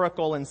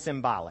metaphorical and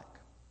symbolic.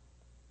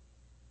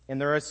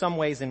 And there are some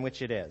ways in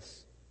which it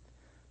is.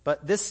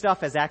 But this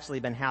stuff has actually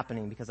been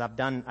happening because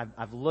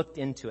I've looked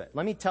into it.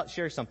 Let me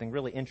share something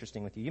really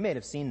interesting with you. You may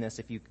have seen this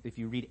if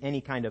you read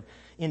any kind of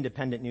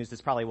independent news.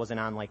 This probably wasn't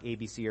on like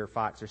ABC or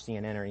Fox or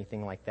CNN or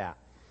anything like that.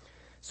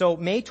 So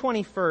May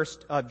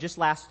 21st, just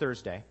last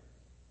Thursday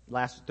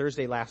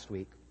last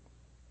week,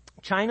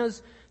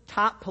 China's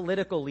top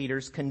political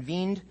leaders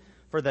convened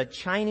for the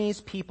Chinese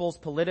People's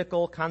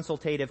Political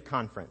Consultative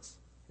Conference.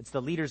 It's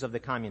the leaders of the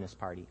Communist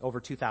Party, over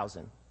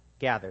 2,000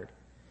 gathered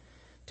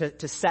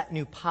to set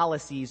new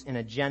policies and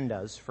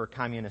agendas for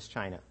communist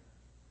China.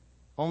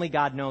 Only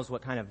God knows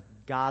what kind of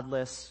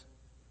godless,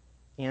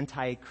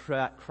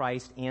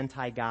 anti-Christ,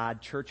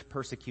 anti-God, church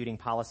persecuting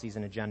policies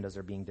and agendas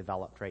are being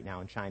developed right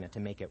now in China to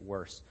make it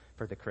worse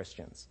for the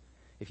Christians.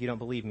 If you don't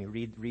believe me,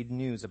 read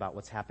news about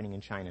what's happening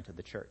in China to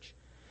the church.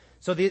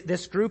 So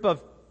this group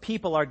of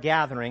people are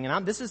gathering,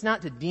 and this is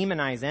not to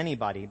demonize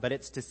anybody, but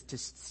it's to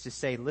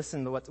say,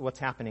 listen to what's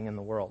happening in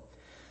the world.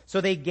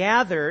 So they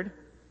gathered,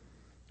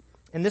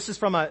 and this is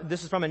from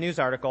a news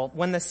article.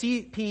 When the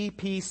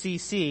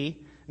CPPCC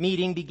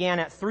meeting began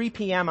at 3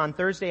 p.m. on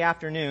Thursday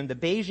afternoon, the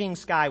Beijing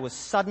sky was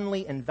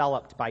suddenly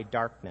enveloped by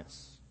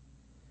darkness,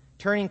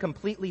 turning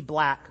completely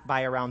black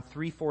by around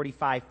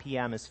 3:45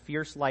 p.m. as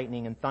fierce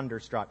lightning and thunder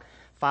struck,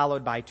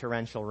 followed by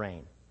torrential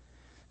rain.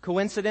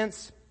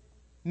 Coincidence?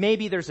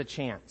 Maybe there's a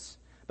chance.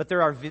 But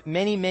there are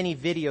many, many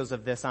videos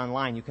of this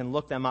online. You can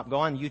look them up. Go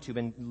on YouTube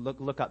and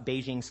look up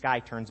Beijing sky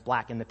turns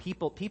black. And the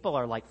people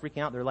are like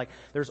freaking out. They're like,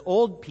 there's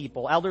old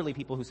people, elderly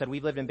people who said,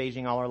 we've lived in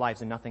Beijing all our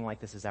lives and nothing like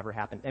this has ever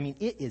happened. I mean,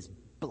 it is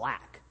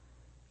black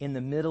in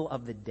the middle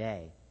of the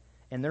day.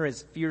 And there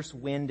is fierce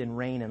wind and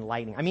rain and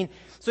lightning. I mean,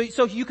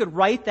 so you could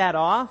write that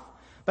off.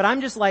 But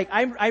I'm just like,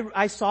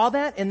 I saw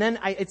that, and then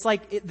it's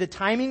like the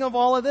timing of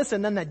all of this,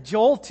 and then the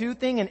Joel 2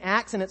 thing in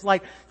Acts, and it's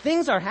like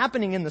things are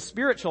happening in the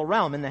spiritual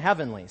realm, in the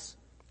heavenlies,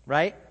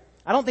 right?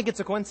 I don't think it's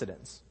a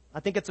coincidence.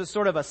 I think it's a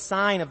sort of a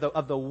sign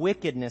of the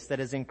wickedness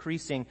that is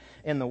increasing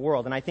in the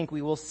world. And I think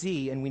we will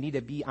see, and we need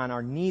to be on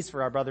our knees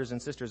for our brothers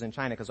and sisters in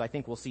China, because I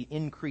think we'll see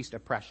increased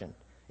oppression.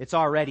 It's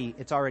already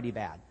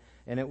bad,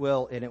 and it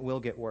will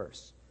get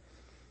worse.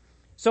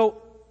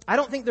 So I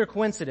don't think they're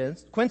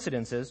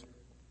coincidences.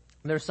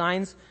 They're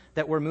signs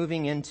that we're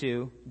moving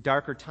into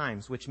darker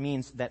times, which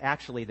means that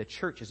actually the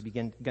church is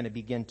going to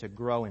begin to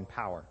grow in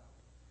power.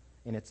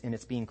 And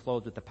it's being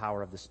clothed with the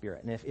power of the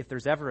Spirit. And if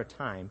there's ever a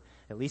time,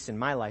 at least in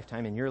my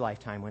lifetime, in your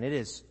lifetime, when it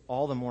is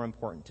all the more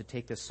important to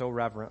take this so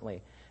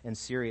reverently and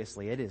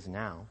seriously, it is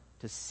now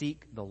to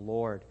seek the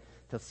Lord,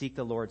 to seek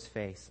the Lord's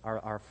face.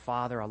 Our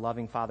Father, our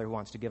loving Father who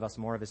wants to give us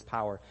more of His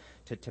power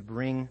to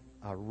bring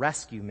a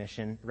rescue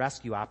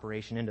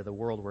operation into the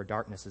world where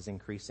darkness is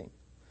increasing.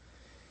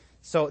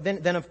 So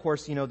then of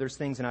course, there's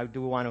things, and I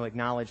do want to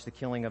acknowledge the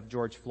killing of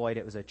George Floyd.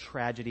 It was a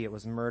tragedy. It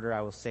was murder.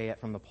 I will say it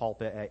from the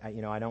pulpit.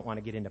 I don't want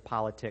to get into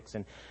politics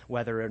and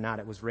whether or not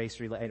it was race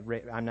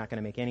related. I'm not going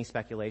to make any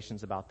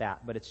speculations about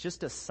that, but it's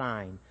just a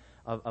sign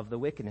of the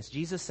wickedness.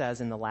 Jesus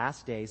says in the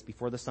last days,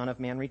 before the Son of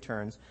Man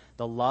returns,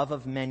 the love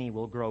of many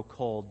will grow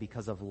cold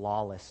because of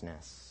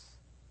lawlessness,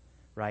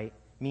 right?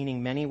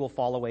 Meaning many will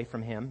fall away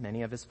from Him.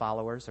 Many of His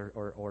followers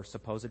or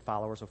supposed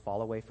followers will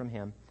fall away from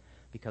Him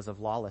because of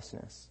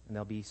lawlessness, and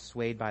they'll be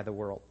swayed by the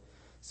world.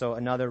 So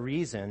another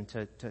reason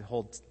to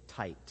hold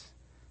tight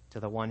to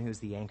the one who's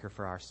the anchor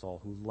for our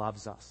soul, who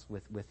loves us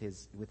with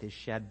his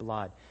shed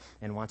blood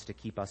and wants to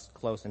keep us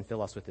close and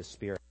fill us with His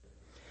Spirit.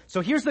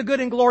 So here's the good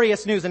and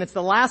glorious news, and it's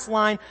the last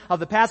line of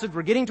the passage.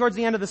 We're getting towards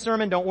the end of the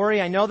sermon. Don't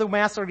worry. I know the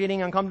masks are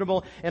getting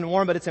uncomfortable and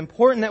warm, but it's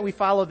important that we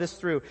follow this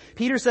through.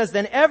 Peter says,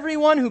 then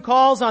everyone who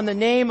calls on the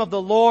name of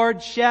the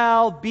Lord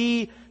shall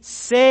be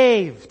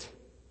saved.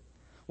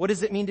 What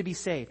does it mean to be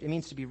saved? It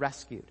means to be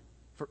rescued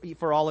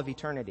for all of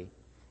eternity.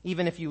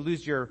 Even if you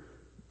lose your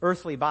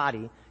earthly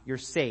body, you're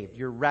saved.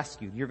 You're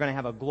rescued. You're going to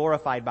have a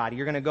glorified body.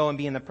 You're going to go and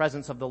be in the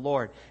presence of the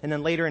Lord. And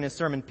then later in his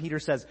sermon, Peter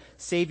says,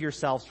 save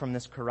yourselves from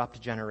this corrupt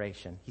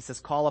generation. He says,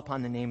 call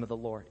upon the name of the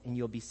Lord and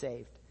you'll be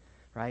saved.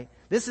 Right?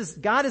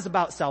 God is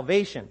about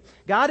salvation.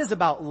 God is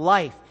about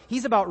life.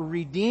 He's about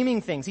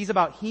redeeming things. He's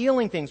about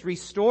healing things,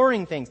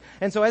 restoring things.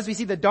 And so as we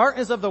see the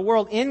darkness of the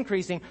world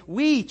increasing,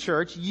 we,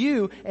 church,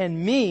 you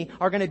and me,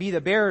 are going to be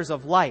the bearers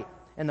of light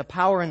and the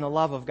power and the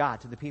love of God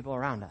to the people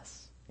around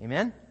us.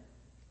 Amen?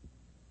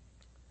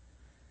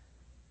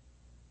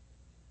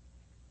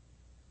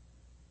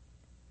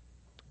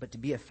 But to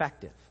be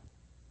effective,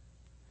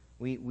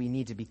 we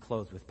need to be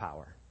clothed with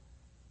power.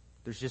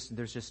 There's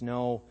just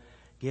no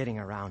getting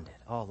around it.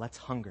 Oh, let's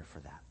hunger for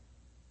that.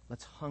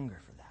 Let's hunger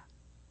for that.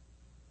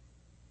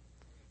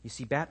 You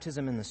see,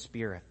 baptism in the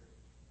Spirit,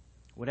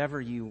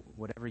 whatever you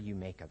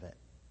make of it,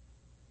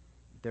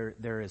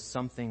 there is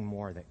something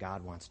more that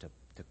God wants to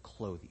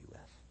clothe you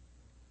with.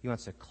 He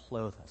wants to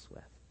clothe us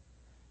with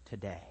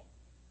today.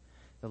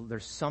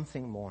 There's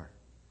something more.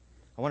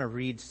 I want to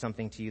read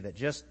something to you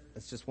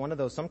it's just one of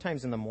those,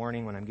 sometimes in the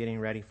morning when I'm getting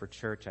ready for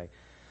church, I'm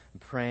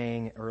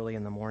praying early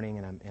in the morning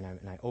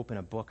and I open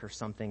a book or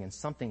something, and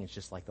something is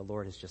just like, the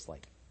Lord is just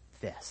like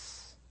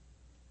this.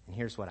 And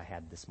here's what I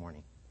had this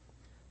morning.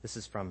 This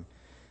is from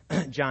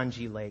John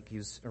G. Lake. He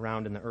was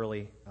around in the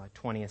early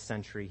 20th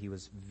century. He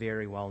was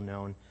very well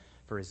known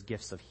for his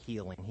gifts of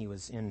healing. He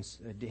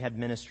had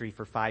ministry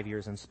for 5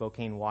 years in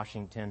Spokane,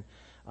 Washington,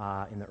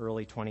 in the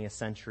early 20th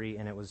century,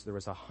 and there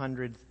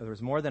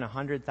was more than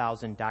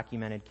 100,000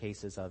 documented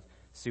cases of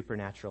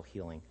supernatural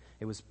healing.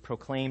 It was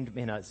proclaimed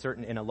in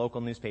a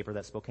local newspaper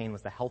that Spokane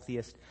was the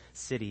healthiest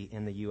city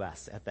in the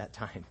U.S. at that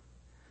time.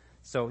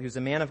 So he was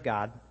a man of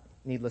God,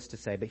 needless to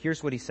say. But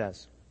here's what he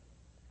says.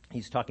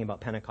 He's talking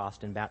about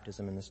Pentecost and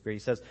baptism in the Spirit. He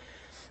says,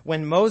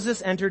 when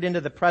Moses entered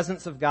into the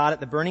presence of God at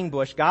the burning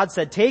bush, God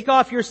said, take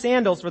off your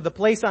sandals, for the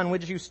place on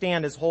which you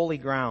stand is holy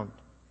ground.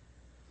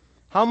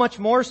 How much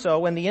more so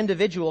when the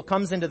individual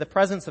comes into the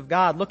presence of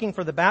God looking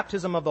for the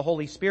baptism of the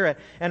Holy Spirit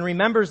and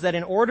remembers that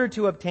in order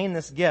to obtain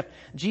this gift,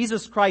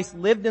 Jesus Christ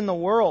lived in the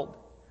world,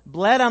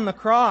 bled on the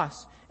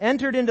cross,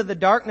 entered into the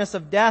darkness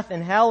of death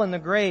and hell and the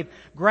grave,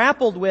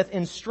 grappled with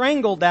and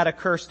strangled that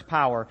accursed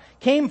power,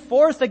 came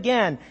forth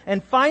again,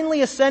 and finally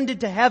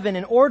ascended to heaven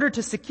in order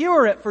to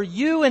secure it for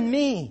you and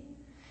me.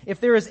 If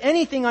there is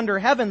anything under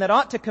heaven that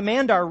ought to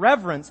command our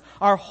reverence,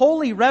 our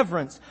holy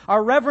reverence,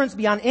 our reverence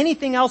beyond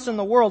anything else in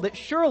the world, it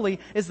surely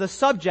is the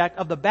subject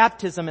of the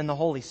baptism in the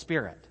Holy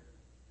Spirit.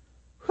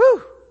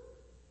 Whew!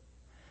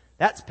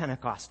 That's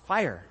Pentecost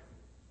fire.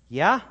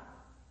 Yeah?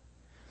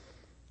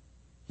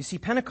 You see,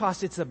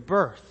 Pentecost, it's a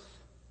birth.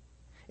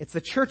 It's the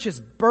church's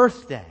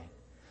birthday.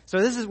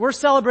 So we're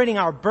celebrating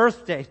our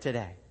birthday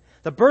today.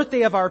 The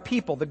birthday of our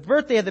people, the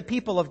birthday of the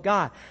people of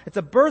God. It's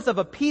a birth of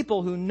a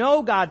people who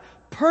know God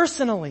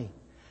personally,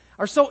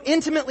 are so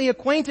intimately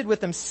acquainted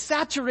with Him,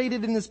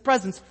 saturated in His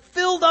presence,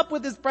 filled up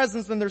with His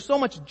presence, and there's so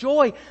much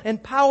joy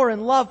and power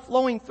and love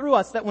flowing through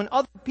us that when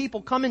other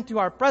people come into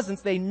our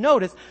presence, they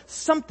notice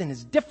something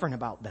is different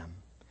about them.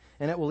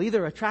 And it will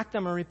either attract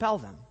them or repel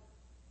them.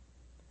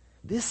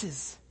 This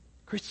is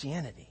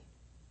Christianity.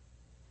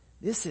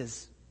 This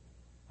is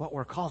what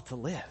we're called to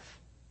live.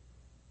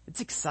 It's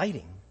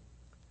exciting.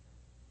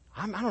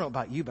 I don't know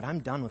about you, but I'm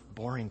done with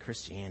boring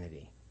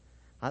Christianity.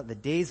 The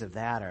days of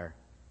that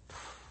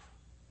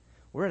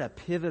we're at a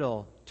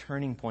pivotal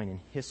turning point in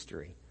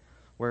history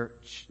where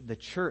the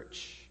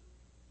church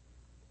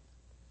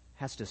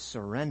has to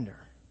surrender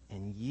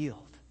and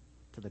yield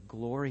to the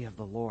glory of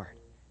the Lord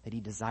that He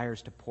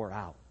desires to pour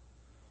out.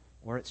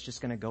 Or it's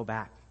just going to go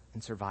back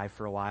and survive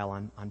for a while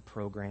on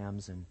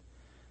programs and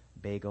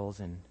bagels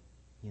and,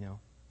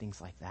 things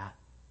like that.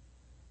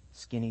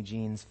 Skinny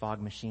jeans,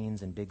 fog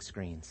machines, and big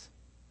screens.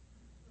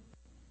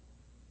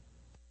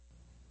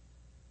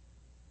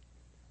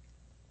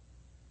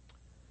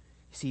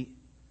 You see,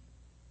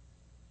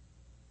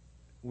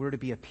 we're to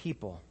be a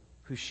people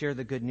who share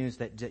the good news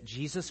that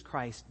Jesus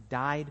Christ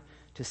died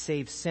to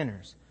save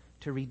sinners,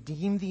 to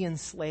redeem the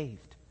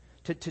enslaved,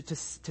 to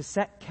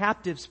set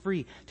captives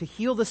free, to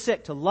heal the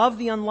sick, to love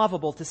the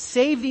unlovable, to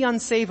save the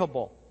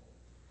unsavable.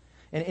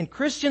 And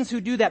Christians who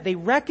do that, they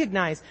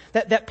recognize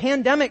that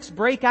pandemics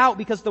break out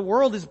because the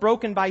world is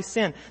broken by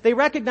sin. They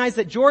recognize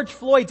that George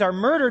Floyds are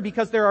murdered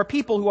because there are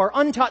people who are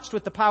untouched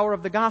with the power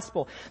of the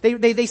gospel.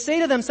 They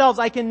say to themselves,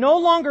 I can no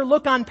longer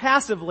look on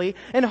passively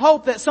and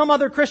hope that some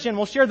other Christian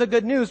will share the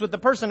good news with the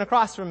person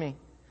across from me.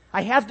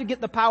 I have to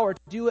get the power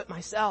to do it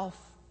myself.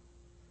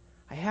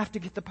 I have to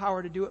get the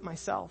power to do it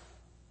myself.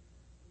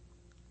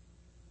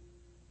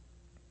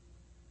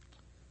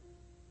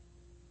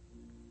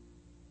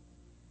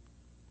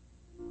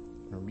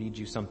 I'm going to read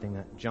you something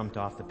that jumped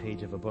off the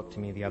page of a book to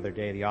me the other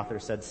day. The author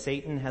said,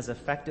 Satan has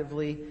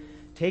effectively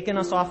taken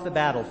us off the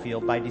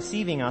battlefield by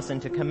deceiving us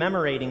into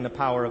commemorating the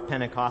power of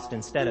Pentecost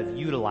instead of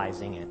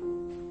utilizing it.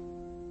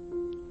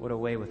 What a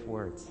way with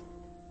words.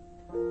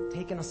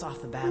 Taking us off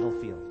the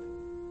battlefield.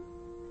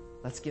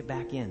 Let's get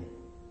back in.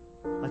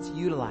 Let's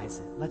utilize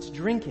it. Let's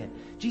drink it.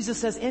 Jesus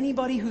says,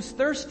 anybody who's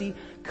thirsty,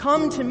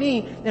 come to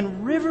me,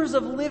 and rivers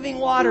of living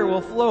water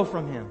will flow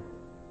from him.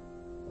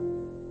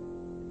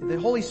 The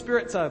Holy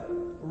Spirit's a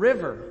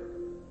river,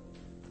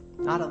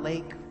 not a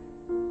lake.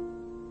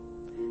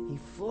 He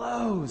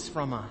flows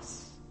from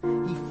us.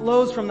 He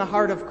flows from the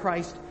heart of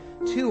Christ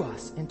to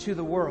us and to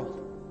the world.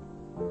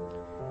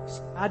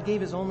 God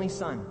gave His only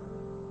Son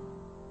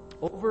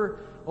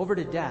over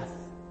to death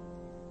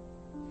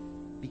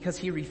because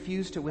He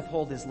refused to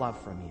withhold His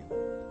love from you.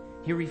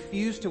 He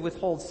refused to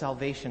withhold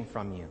salvation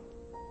from you.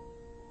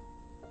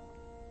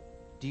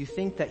 Do you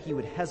think that He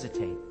would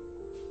hesitate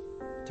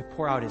to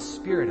pour out His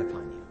Spirit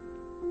upon you?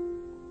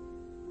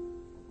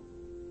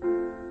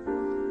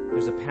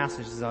 There's a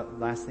passage, this is the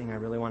last thing I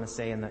really want to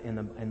say in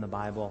the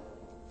Bible,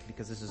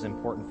 because this is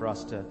important for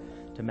us to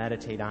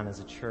meditate on as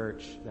a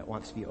church that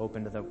wants to be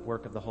open to the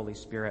work of the Holy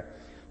Spirit,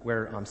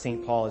 where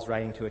St. Paul is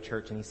writing to a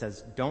church and he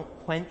says, don't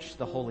quench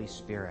the Holy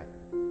Spirit.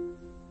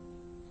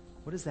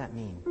 What does that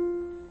mean?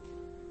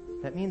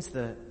 That means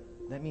to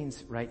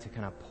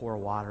kind of pour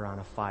water on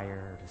a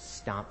fire, to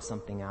stomp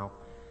something out.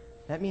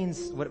 That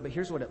means, but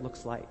here's what it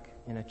looks like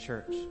in a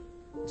church.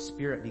 The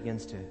Spirit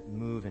begins to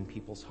move in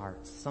people's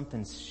hearts.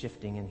 Something's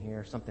shifting in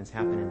here. Something's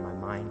happening in my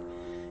mind,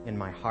 in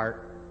my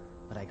heart.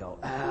 But I go,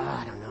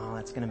 I don't know.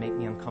 That's going to make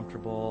me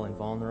uncomfortable and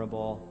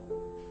vulnerable.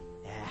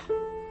 Right.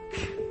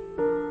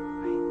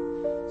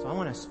 So I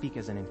want to speak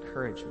as an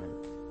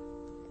encouragement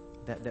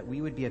that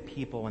we would be a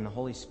people when the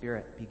Holy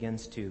Spirit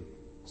begins to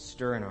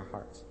stir in our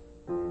hearts.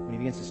 When He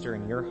begins to stir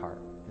in your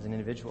heart as an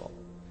individual.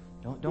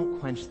 Don't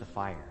quench the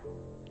fire.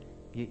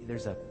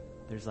 There's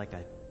like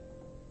a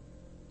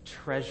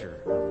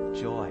treasure of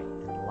joy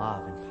and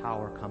love and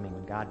power coming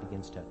when God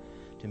begins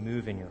to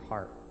move in your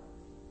heart.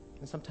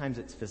 And sometimes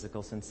it's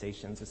physical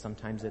sensations, and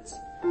sometimes it's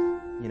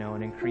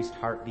an increased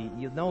heartbeat,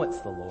 you know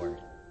it's the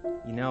Lord.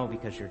 You know,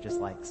 because you're just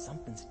like,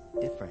 something's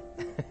different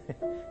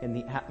in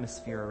the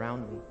atmosphere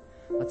around me.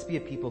 Let's be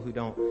a people who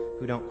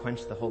don't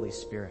quench the Holy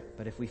Spirit.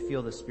 But if we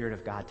feel the Spirit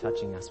of God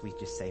touching us, we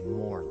just say,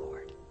 more,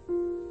 Lord.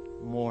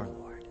 More,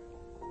 Lord.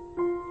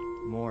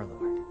 More,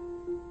 Lord.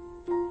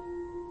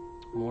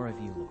 More of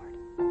you, Lord.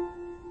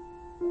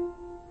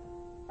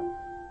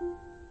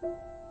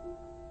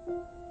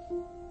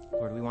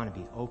 Lord, we want to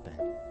be open.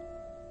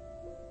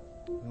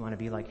 We want to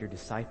be like your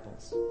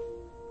disciples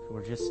who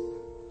are just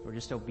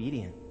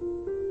obedient.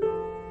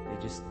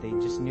 They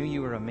just knew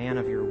you were a man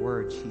of your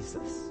word,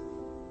 Jesus.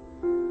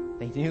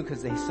 They knew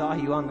because they saw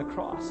you on the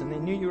cross, and they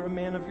knew you were a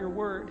man of your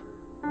word.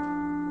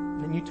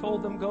 And then you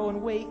told them, go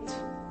and wait,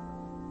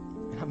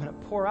 and I'm going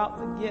to pour out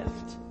the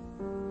gift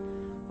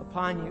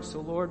upon you. So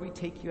Lord, we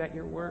take you at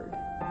your word.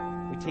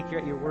 We take you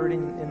at your word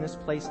in this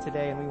place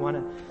today, and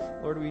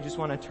we just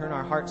want to turn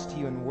our hearts to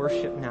you and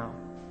worship now.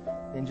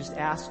 And just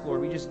ask,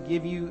 Lord, we just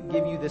give you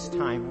this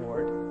time,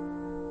 Lord.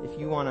 If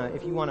you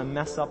want to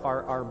mess up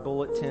our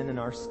bulletin and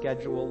our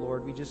schedule,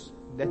 Lord,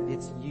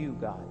 it's you,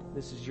 God.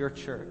 This is your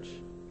church.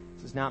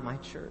 This is not my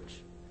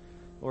church.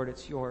 Lord,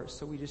 it's yours.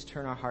 So we just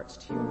turn our hearts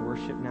to you and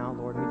worship now,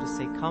 Lord. And we just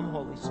say, come,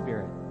 Holy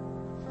Spirit.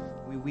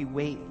 We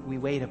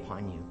wait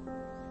upon you.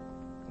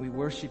 We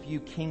worship you,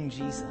 King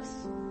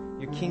Jesus.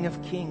 You're King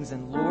of kings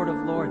and Lord of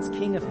lords,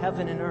 King of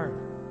heaven and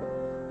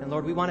earth. And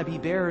Lord, we want to be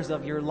bearers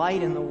of your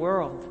light in the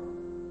world.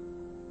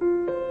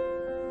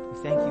 We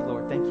thank you,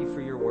 Lord. Thank you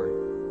for your word.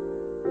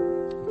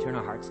 We turn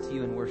our hearts to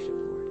you and worship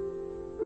you.